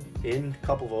think he's in a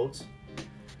couple votes.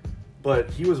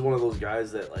 But he was one of those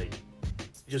guys that like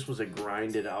just was a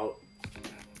grinded out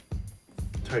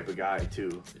type of guy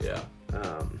too. Yeah.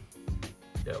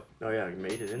 Yep. Oh yeah, he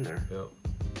made it in there. Yep.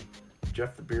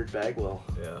 Jeff the Beard Bagwell.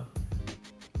 Yeah.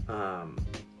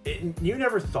 You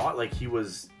never thought like he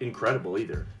was incredible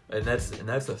either. And that's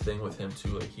the thing with him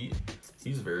too. Like I think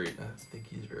he's very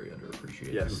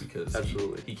underappreciated too, because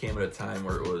absolutely. He came at a time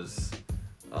where it was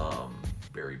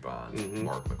Barry Bonds,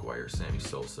 Mark McGwire, Sammy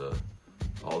Sosa,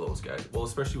 all those guys. Well,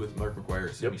 especially with Mark McGwire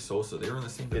and Sammy Sosa, they were in the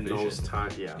same division. In those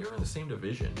times, yeah. They were in the same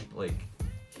division. Like,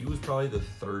 he was probably the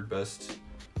 3rd best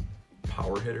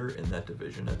power hitter in that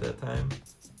division at that time,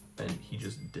 and he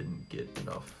just didn't get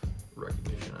enough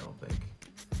recognition, I don't think.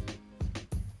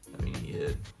 I mean, he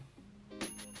hit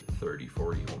 30,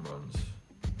 40 home runs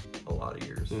a lot of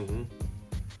years. Mm-hmm.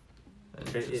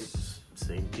 And it's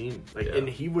same team. Like, and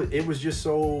it was just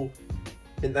so,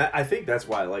 and that I think that's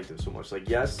why I liked him so much. Like,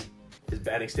 yes, his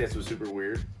batting stance was super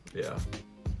weird. Yeah.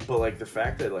 But like the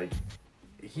fact that like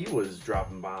he was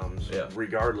dropping bombs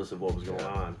regardless of what was going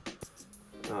on.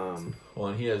 Well,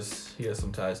 and he has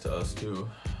some ties to us too.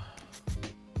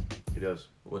 He does.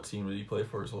 What team did he play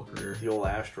for his whole career? The old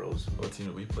Astros. What team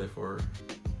did we play for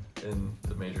in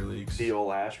the major leagues? The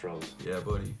old Astros. Yeah,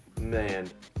 buddy. Man,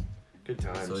 good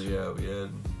times. So yeah, we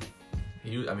had.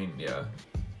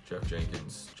 Jeff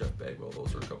Jenkins, Jeff Bagwell.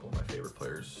 Those are a couple of my favorite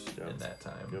players in that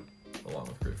time, along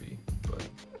with Griffey. But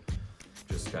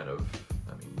just kind of,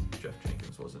 I mean, Jeff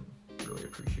Jenkins wasn't really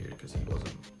appreciated because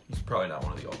he's probably not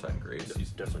one of the all-time greats.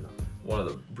 He's definitely not one of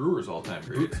the Brewers' all-time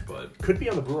greats, but could be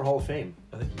on the Brewer Hall of Fame.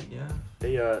 I think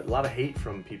they a lot of hate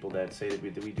from people that say that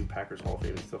we do Packers Hall of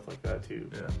Fame and stuff like that too.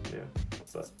 Yeah,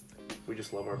 but we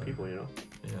just love our people, you know.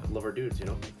 Yeah, love our dudes, you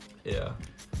know. Yeah.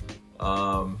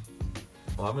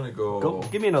 Well, I'm gonna go.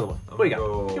 Give me another one. What do you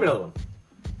got? Give me another one.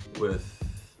 With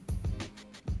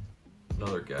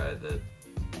another guy that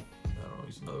I don't know.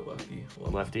 He's another lefty.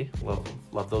 Lefty.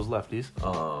 Love those lefties.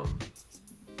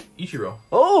 Ichiro.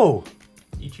 Oh.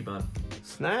 Ichiban.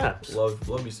 Snaps.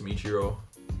 Love me some Ichiro.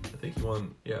 I think he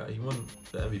won. Yeah, he won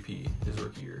the MVP his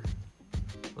rookie year.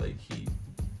 Like he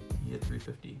hit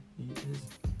 350. His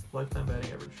lifetime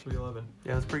batting average 311.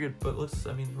 Yeah, that's pretty good. But we're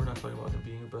not talking about him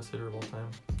being the best hitter of all time.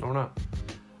 No, we're not.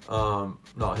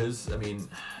 No,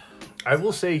 I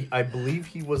will say, I believe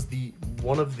he was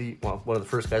one of the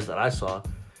first guys that I saw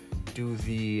do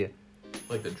the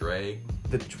Like the drag.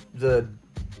 the.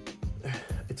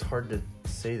 It's hard to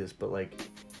say this, but like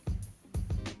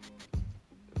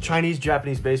Chinese,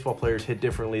 Japanese baseball players hit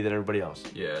differently than everybody else.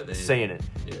 Yeah, Saying it.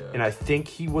 Yeah. And I think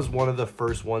he was one of the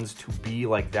first ones to be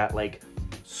like that, like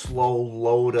slow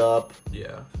load up,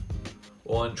 Yeah.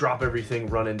 Well, and drop everything,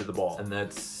 run into the ball. And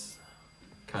that's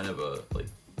kind of a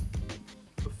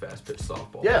fast pitch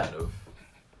softball Yeah. kind of.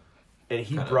 And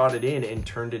he kind brought it in and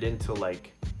turned it into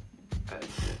like,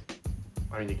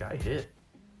 I mean, the guy hit.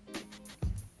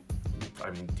 I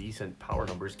mean, decent power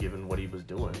numbers given what he was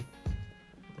doing.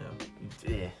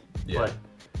 Yeah. Yeah.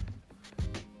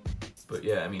 But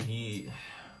yeah, I mean,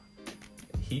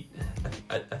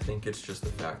 I think it's just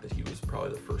the fact that he was probably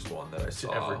the first one that I To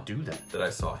saw ever do that. that I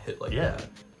saw hit like Yeah. that.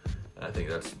 And I think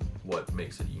that's what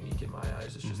makes it unique in my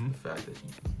eyes. It's just the fact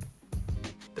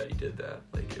that he did that.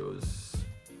 Like it was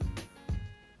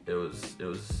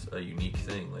a unique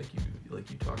thing. Like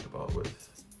you talked about with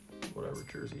whatever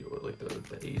jersey, or like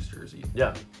the A's jersey.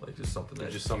 Yeah. Like just something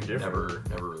that Just something you've different.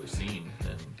 never really seen.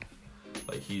 And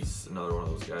like he's another one of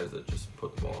those guys that just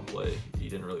put the ball in play. He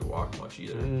didn't really walk much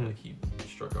either. Like he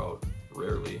struck out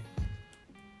rarely,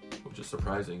 which is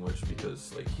surprising.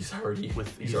 Because like he's already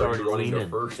running to leaning.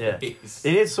 first Yeah. base.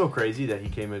 It is so crazy that he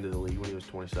came into the league when he was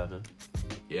 27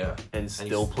 Yeah, and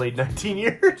still he's- played 19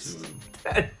 years. Dude.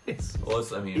 That is Well,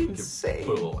 you insane. could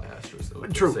put a little asterisk. It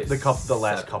would True, say the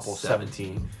last couple,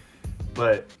 17.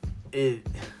 But it.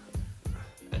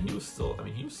 And he was still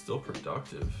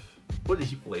productive. What did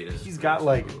he? Late in his He's career, got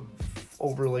like too.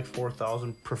 over like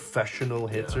 4,000 professional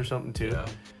hits or something too. Yeah.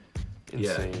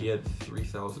 Insane. Yeah, he had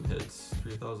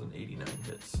 3,089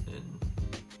 hits in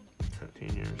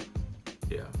 15 years.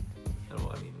 Yeah. And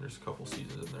well, I mean, there's a couple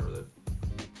seasons in there that,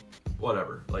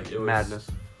 whatever. Like it was Madness.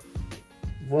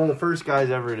 One of the first guys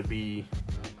ever to be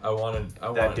I wanted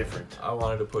different. I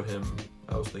wanted to put him.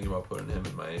 I was thinking about putting him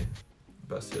in my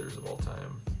best hitters of all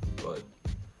time, but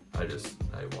I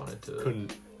wanted to.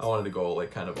 Couldn't. I wanted to go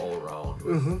like kind of all around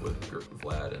with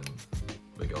Vlad and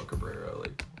Miguel Cabrera.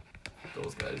 Like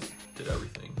those guys did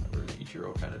everything. Where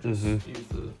Ichiro kind of just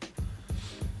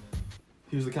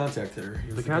he was the contact hitter. He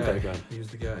was The contact guy. He was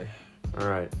the guy. All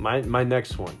right, my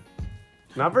next one.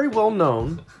 Not very well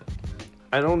known.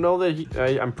 I don't know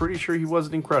that I'm pretty sure he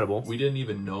wasn't incredible. We didn't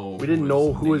even know. We didn't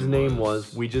know who his name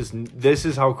was. This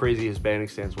is how crazy his batting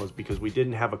stance was because we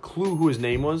didn't have a clue who his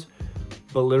name was.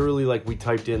 But literally, like, we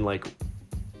typed in, like,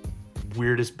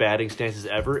 weirdest batting stances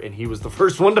ever, and he was the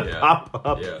first one to pop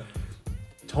up. Yeah.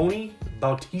 Tony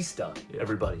Bautista,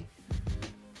 everybody.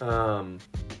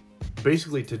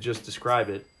 Basically, to just describe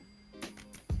it,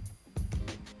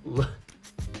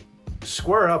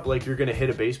 square up like you're going to hit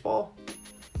a baseball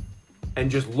and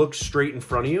just look straight in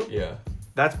front of you. Yeah.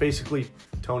 That's basically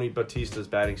Tony Bautista's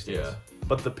batting stance. Yeah.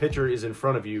 But the pitcher is in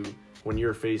front of you when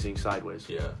you're facing sideways.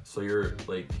 Yeah. So you're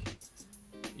like,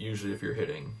 usually if you're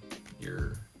hitting,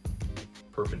 you're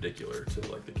perpendicular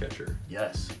to like the catcher.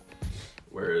 Yes.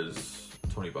 Whereas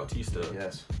Tony Bautista,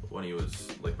 Yes. when he was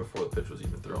like before the pitch was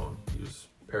even thrown, he was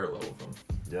parallel with him.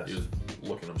 Yes. He was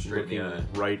looking him straight in the eye.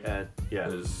 Right at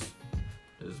His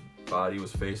body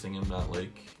was facing him, not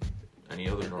like any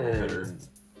other normal hitter.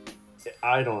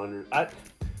 I don't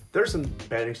there's some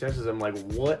batting stances I'm like,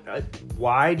 what?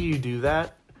 Why do you do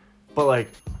that? But like,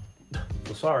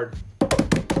 Lassard,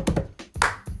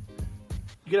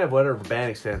 you can have whatever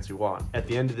batting stance you want. At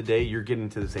the end of the day, you're getting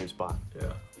to the same spot.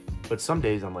 Yeah. But some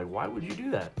days I'm like, why would you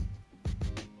do that?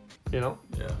 You know?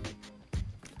 Yeah.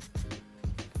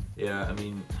 Yeah, I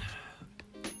mean,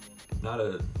 not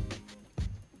a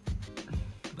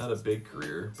big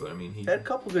career, but I mean, he Had a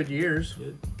couple good years.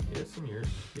 He had some years.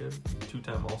 He had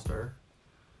 2-time All-Star.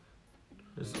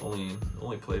 He's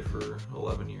only played for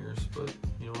 11 years, but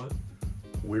you know what?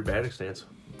 Weird batting stance.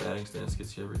 Batting stance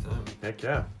gets you every time. Heck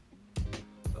yeah.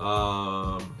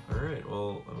 All right.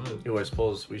 Well, I'm gonna. Anyway, I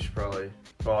suppose we should probably.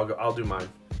 Well, I'll do mine.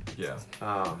 Yeah.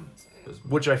 'Cause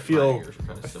Which I my feel. years are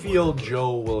kinda I similar, feel but-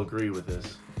 Joe will agree with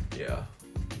this. Yeah.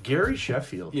 Gary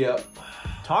Sheffield. Yeah.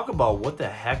 Talk about what the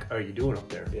heck are you doing up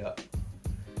there? Yeah.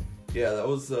 Yeah. That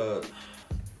was.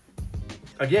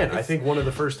 Again, I think one of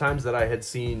the first times that I had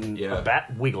seen Yeah. a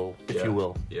bat wiggle, if you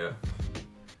will. Yeah.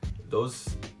 Those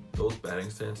batting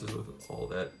stances with all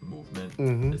that movement,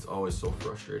 it's always so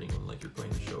frustrating when like you're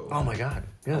playing the show. Oh my god.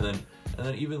 Yeah. And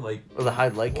then even like or the high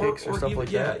leg kicks or stuff even, like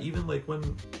that. Yeah, even like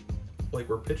when like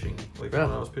we're pitching. Like Yeah.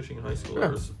 when I was pitching in high school, Yeah.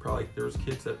 there was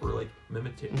kids that were like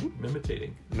mimitating.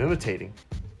 Mimitating. Mimicking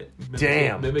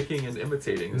and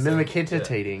imitating.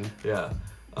 Mimicitating. Yeah.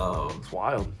 It's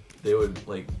wild. They would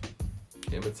like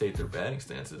imitate their batting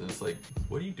stances, and it's like,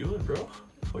 what are you doing, bro?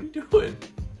 What are you doing?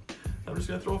 I'm just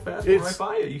gonna throw a fastball right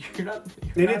by you. You're not.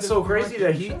 And it's so crazy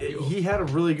that he had a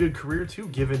really good career too.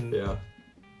 Given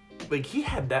like he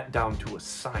had that down to a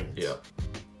science. Yeah.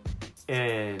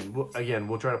 And again,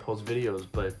 we'll try to post videos,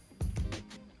 but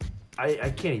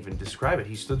I can't even describe it.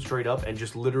 He stood straight up and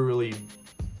just literally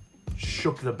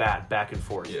shook the bat back and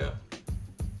forth. Yeah.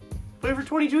 Played for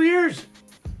 22 years.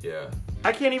 Yeah.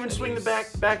 I can't even swing the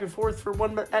back and forth for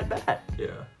one at bat.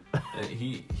 Yeah.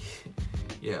 And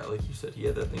yeah, like you said, he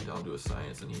had that thing down to a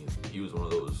science, and he was one of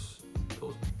those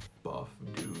buff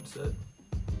dudes that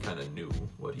kind of knew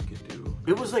what he could do.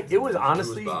 It was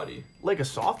honestly body. like a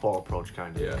softball approach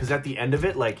kind of. Yeah. Because at the end of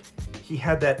it, like he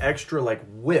had that extra like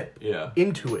whip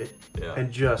into it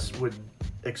and just would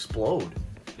explode.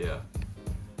 Yeah.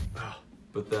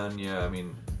 But then, I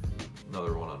mean,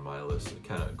 another one on my list, it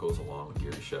kind of goes along with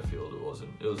Gary Sheffield. It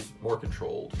was more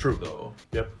controlled. True. Though.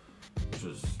 Yep. Which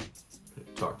was,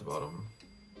 talked about him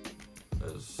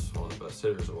as one of the best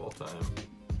hitters of all time.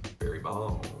 Barry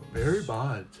Bonds. Barry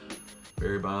Bonds.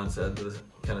 Barry Bonds had the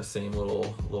kind of same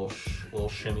little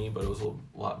shimmy, but it was a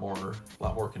lot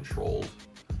more controlled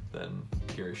than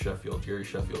Gary Sheffield. Gary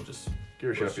Sheffield just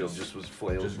was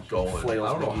flailing. Just going. I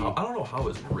don't know how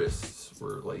his wrists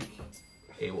were like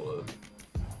able to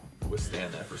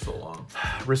withstand that for so long.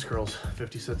 Wrist curls,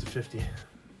 50 cents a 50.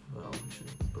 Well, we should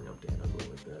bring up Dan Ugly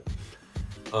like that.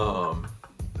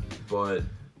 But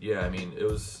yeah, I mean,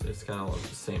 it's kind of like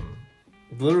the same.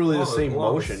 Literally the same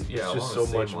motion. Yeah, it's just so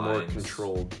much more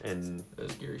controlled and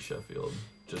as Gary Sheffield.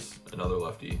 Just another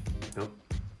lefty. Yep.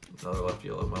 Another lefty.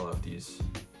 I love my lefties.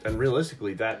 And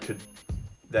realistically, that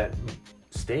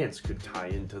stance could tie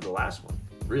into the last one.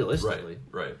 Realistically.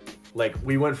 Right. Like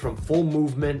we went from full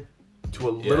movement to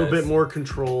a little bit more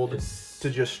controlled to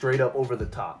just straight up over the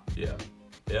top. Yeah.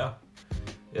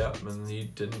 I mean, he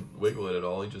didn't wiggle it at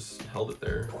all. He just held it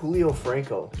there. Julio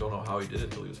Franco. I don't know how he did it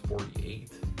until he was 48.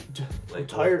 I'm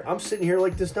tired. I'm sitting here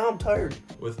like this now. I'm tired.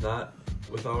 Without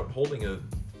holding a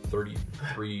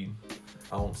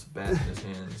 33-ounce bat in his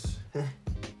hands.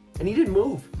 And he didn't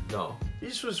move. No. He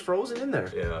just was frozen in there.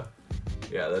 Yeah.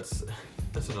 That's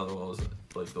another one of those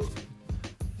like those.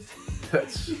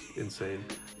 That's insane.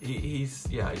 He's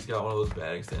got one of those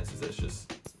batting stances that's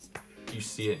just. You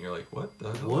see it and you're like, what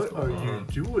the hell is going on?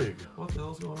 What are you doing? What the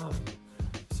hell's going on?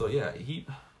 So yeah,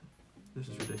 this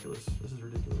is ridiculous.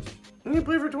 And he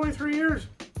played for 23 years.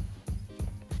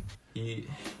 He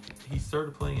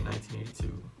started playing in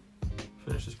 1982,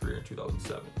 finished his career in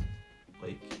 2007.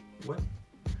 Like, what?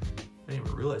 I didn't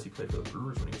even realize he played for the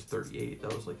Brewers when he was 38.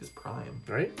 That was like his prime.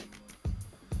 Right?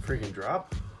 Freaking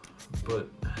drop. But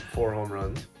 4 home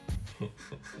runs.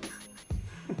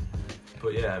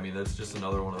 But yeah, I mean, that's just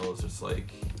another one of those just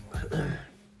like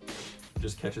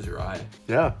just catches your eye.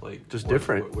 Yeah. Like just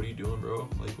different. What are you doing, bro?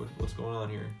 Like what's going on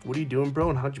here? What are you doing,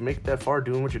 bro? And how'd you make it that far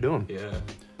doing what you're doing? Yeah.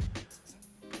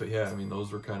 But yeah, I mean,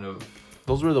 those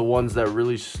were the ones that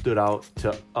really stood out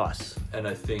to us. And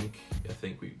I think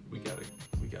we gotta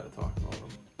talk about them.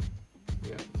 We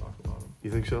have to talk about them. You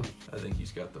think so? I think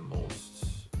he's got the most.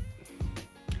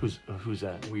 Who's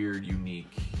that? Weird,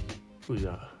 unique. Who's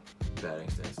that? Batting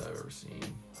stance I've ever seen.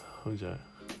 Who's that?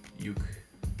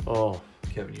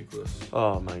 Kevin Youkilis.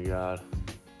 Oh my God.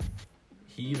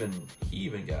 He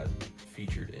even got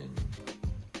featured in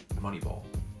Moneyball.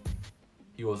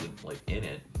 He wasn't like in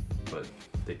it, but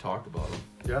they talked about him.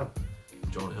 Yeah.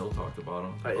 Jonah Hill talked about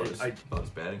him about his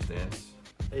batting stance.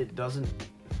 I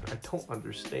don't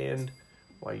understand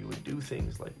why you would do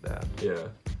things like that. Yeah.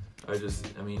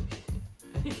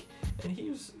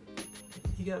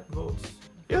 He got votes.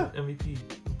 Yeah. MVP in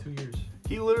 2 years.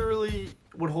 He literally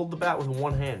would hold the bat with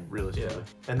one hand, realistically. Yeah.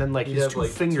 And then He'd his two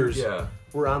fingers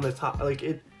were on the top. Like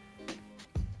it.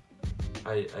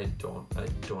 I don't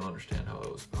understand how it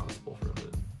was possible for him to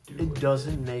do it. It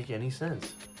doesn't make any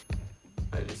sense.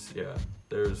 But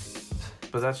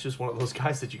that's just one of those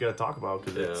guys that you got to talk about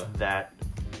because it's that.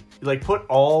 Like put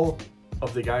all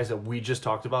of the guys that we just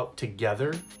talked about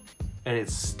together, and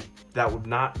that would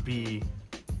not be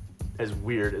as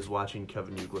weird as watching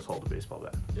Kevin Youkilis hold a baseball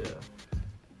bat.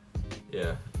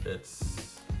 Yeah,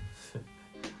 it's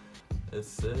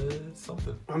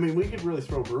something. I mean, we could really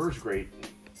throw Brewer's great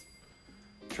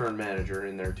turn manager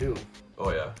in there too. Oh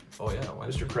yeah.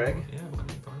 Mr. Craig. Why didn't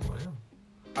you talk about him?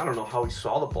 I don't know how he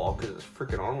saw the ball because his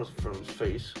freaking arm was in front of his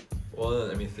face.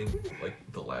 Well, I mean, think like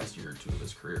the last year or two of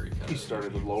his career, he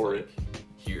started to lower it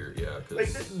here. Yeah,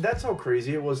 that's how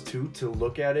crazy it was too to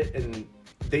look at it, and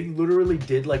they literally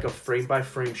did like a frame by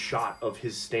frame shot of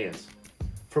his stance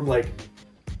from like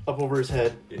up over his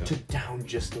head Yeah. to down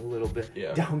just a little bit,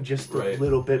 Yeah. down just a Right.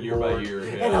 little bit Year more, by year,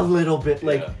 yeah. and a little bit.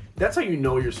 Like Yeah. that's how you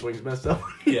know your swing's messed up.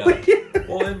 Yeah.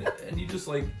 Well, and you just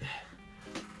like,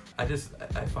 I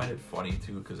find it funny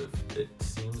too because it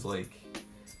seems like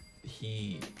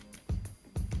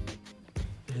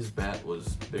his bat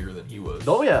was bigger than he was.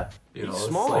 Oh yeah, You know, he's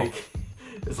small.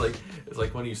 It's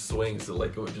like when he swings, it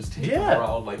like it would just take him Yeah.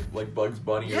 around like Bugs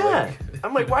Bunny. Or Yeah,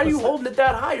 I'm like, why are you It's like- holding it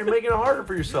that high? You're making it harder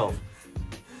for yourself.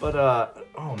 But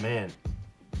oh man,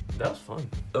 that was fun.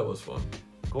 That was fun.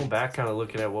 Going back, kind of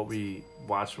looking at what we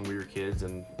watched when we were kids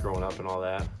and growing up and all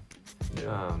that.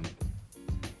 Yeah.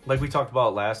 Like we talked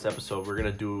about last episode, we're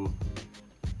gonna do.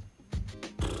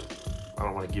 I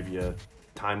don't want to give you a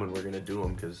time when we're gonna do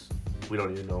them because we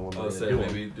don't even know when I we're was gonna saying do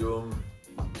them. maybe do them.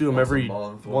 Do them once a every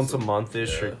month, once a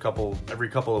month-ish, yeah. or every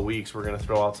couple of weeks. We're gonna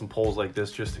throw out some polls like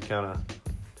this just to kind of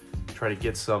try to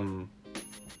get some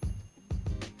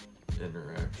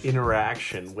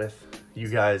interaction with you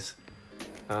guys,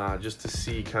 just to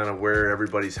see kind of where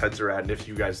everybody's heads are at and if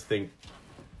you guys think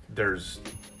there's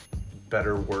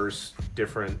better, worse,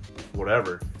 different,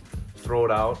 whatever. Throw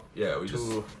it out Yeah, we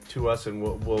just. to us and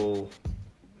we'll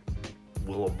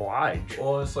oblige.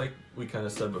 Well, it's like we kind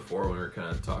of said before when we were kind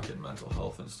of talking mental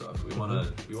health and stuff. We wanna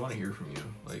hear from you.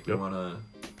 Like we Yep. wanna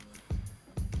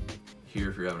hear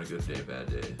if you're having a good day, bad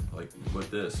day. Like with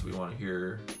this, we want to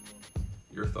hear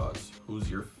your thoughts. Who's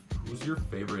your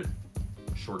favorite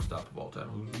shortstop of all time?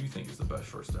 Who do you think is the best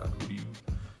shortstop? Who do you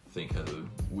think has the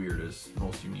weirdest,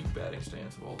 most unique batting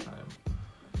stance of all time?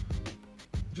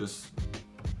 Just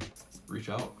reach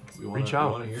out. We want Reach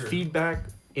out, to hear feedback,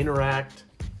 interact.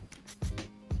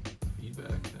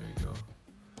 feedback. There you go.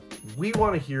 We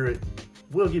want to hear it.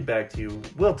 We'll get back to you.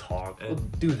 We'll talk. We'll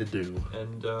And- do the do.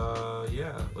 And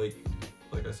yeah,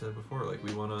 like I said before, like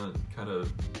we want to kind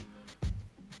of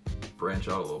branch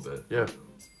out a little bit. Yeah.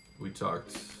 We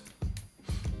talked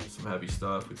some heavy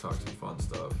stuff. We talked some fun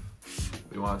stuff.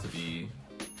 We want it to be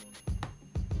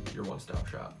your one-stop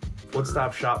shop.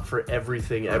 One-stop shop for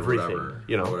everything, everything. Whatever,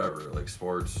 You know. whatever, like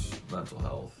sports, mental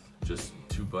health, just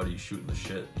two buddies shooting the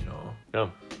shit. You know. Yeah.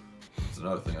 It's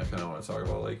another thing I kind of want to talk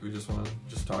about. Like we just want to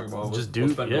just talk about Just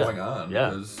what's been yeah. going on. Yeah.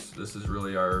 Because this is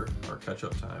really our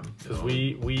catch-up time. you Because know?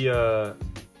 we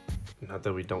not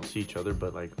that we don't see each other,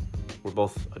 but like we're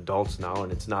both adults now,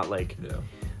 and it's not like, Yeah.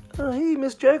 hey,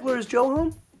 Miss Jagler, is Joe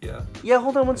home? Yeah. Yeah,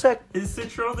 hold on one sec. Is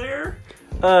Citro there?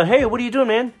 Hey, what are you doing,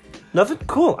 man? Nothing?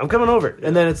 Cool, I'm coming over.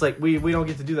 And then it's like, we don't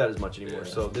get to do that as much anymore. Yeah.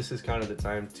 So this is kind of the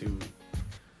time to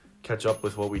catch up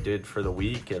with what we did for the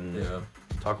week and Yeah.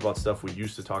 talk about stuff we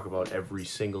used to talk about every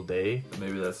single day.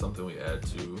 Maybe that's something we add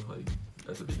to, like,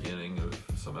 at the beginning of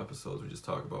some episodes. We just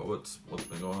talk about what's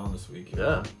been going on this week. you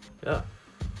know? Yeah.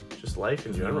 Just life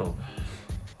in general.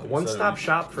 Like I One-stop said,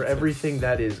 shop for we everything text-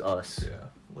 that is us. Yeah.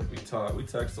 Like we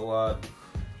text a lot,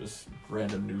 just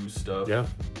random news stuff. Yeah.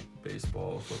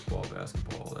 Baseball, football,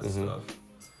 basketball, that Mhm. stuff.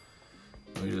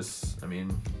 And we just,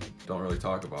 don't really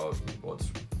talk about what's,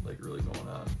 like, really going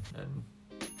on. And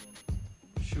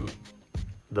shoot.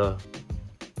 The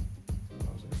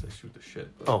I was gonna say shoot the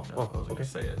shit, but Oh, no, oh, I wasn't okay. gonna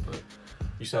say it, but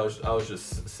I was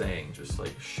just saying, just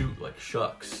like shoot, like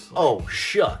shucks. Like, oh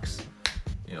shucks.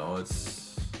 you know,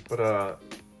 it's But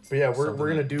yeah, we're Something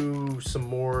gonna that- do some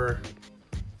more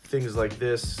things like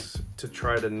this to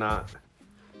try to not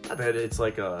that it's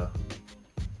like a,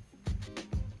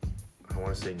 I don't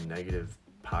want to say negative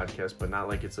podcast, but not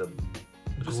like it's a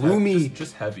just gloomy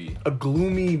just heavy, a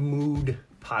gloomy mood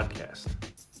podcast.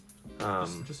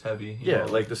 just heavy. you Yeah,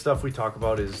 know? like the stuff we talk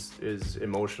about is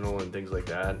emotional and things like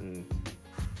that, and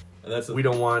and that's we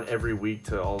don't want every week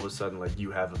to all of a sudden like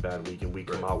you have a bad week and we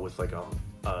come Right. out with like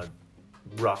a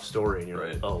rough story and you're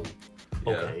Right. like, oh,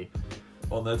 Yeah. okay.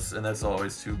 Well, that's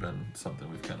always too been something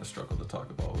we've kind of struggled to talk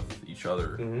about with each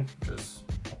other. Mhm. Just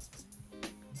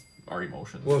our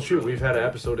emotions. Well, shoot, really. we've had an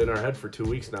episode in our head for 2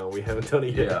 weeks now. We haven't done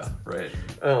it yet. Yeah, right.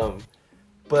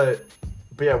 But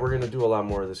yeah, we're gonna do a lot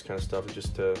more of this kind of stuff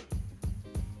just to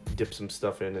dip some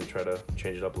stuff in and try to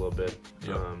change it up a little bit.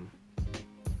 Yep.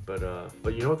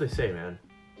 But you know what they say, man,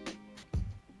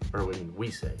 or when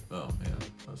we say, Oh yeah,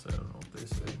 I don't know what they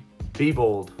say. be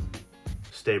bold,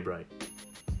 stay bright.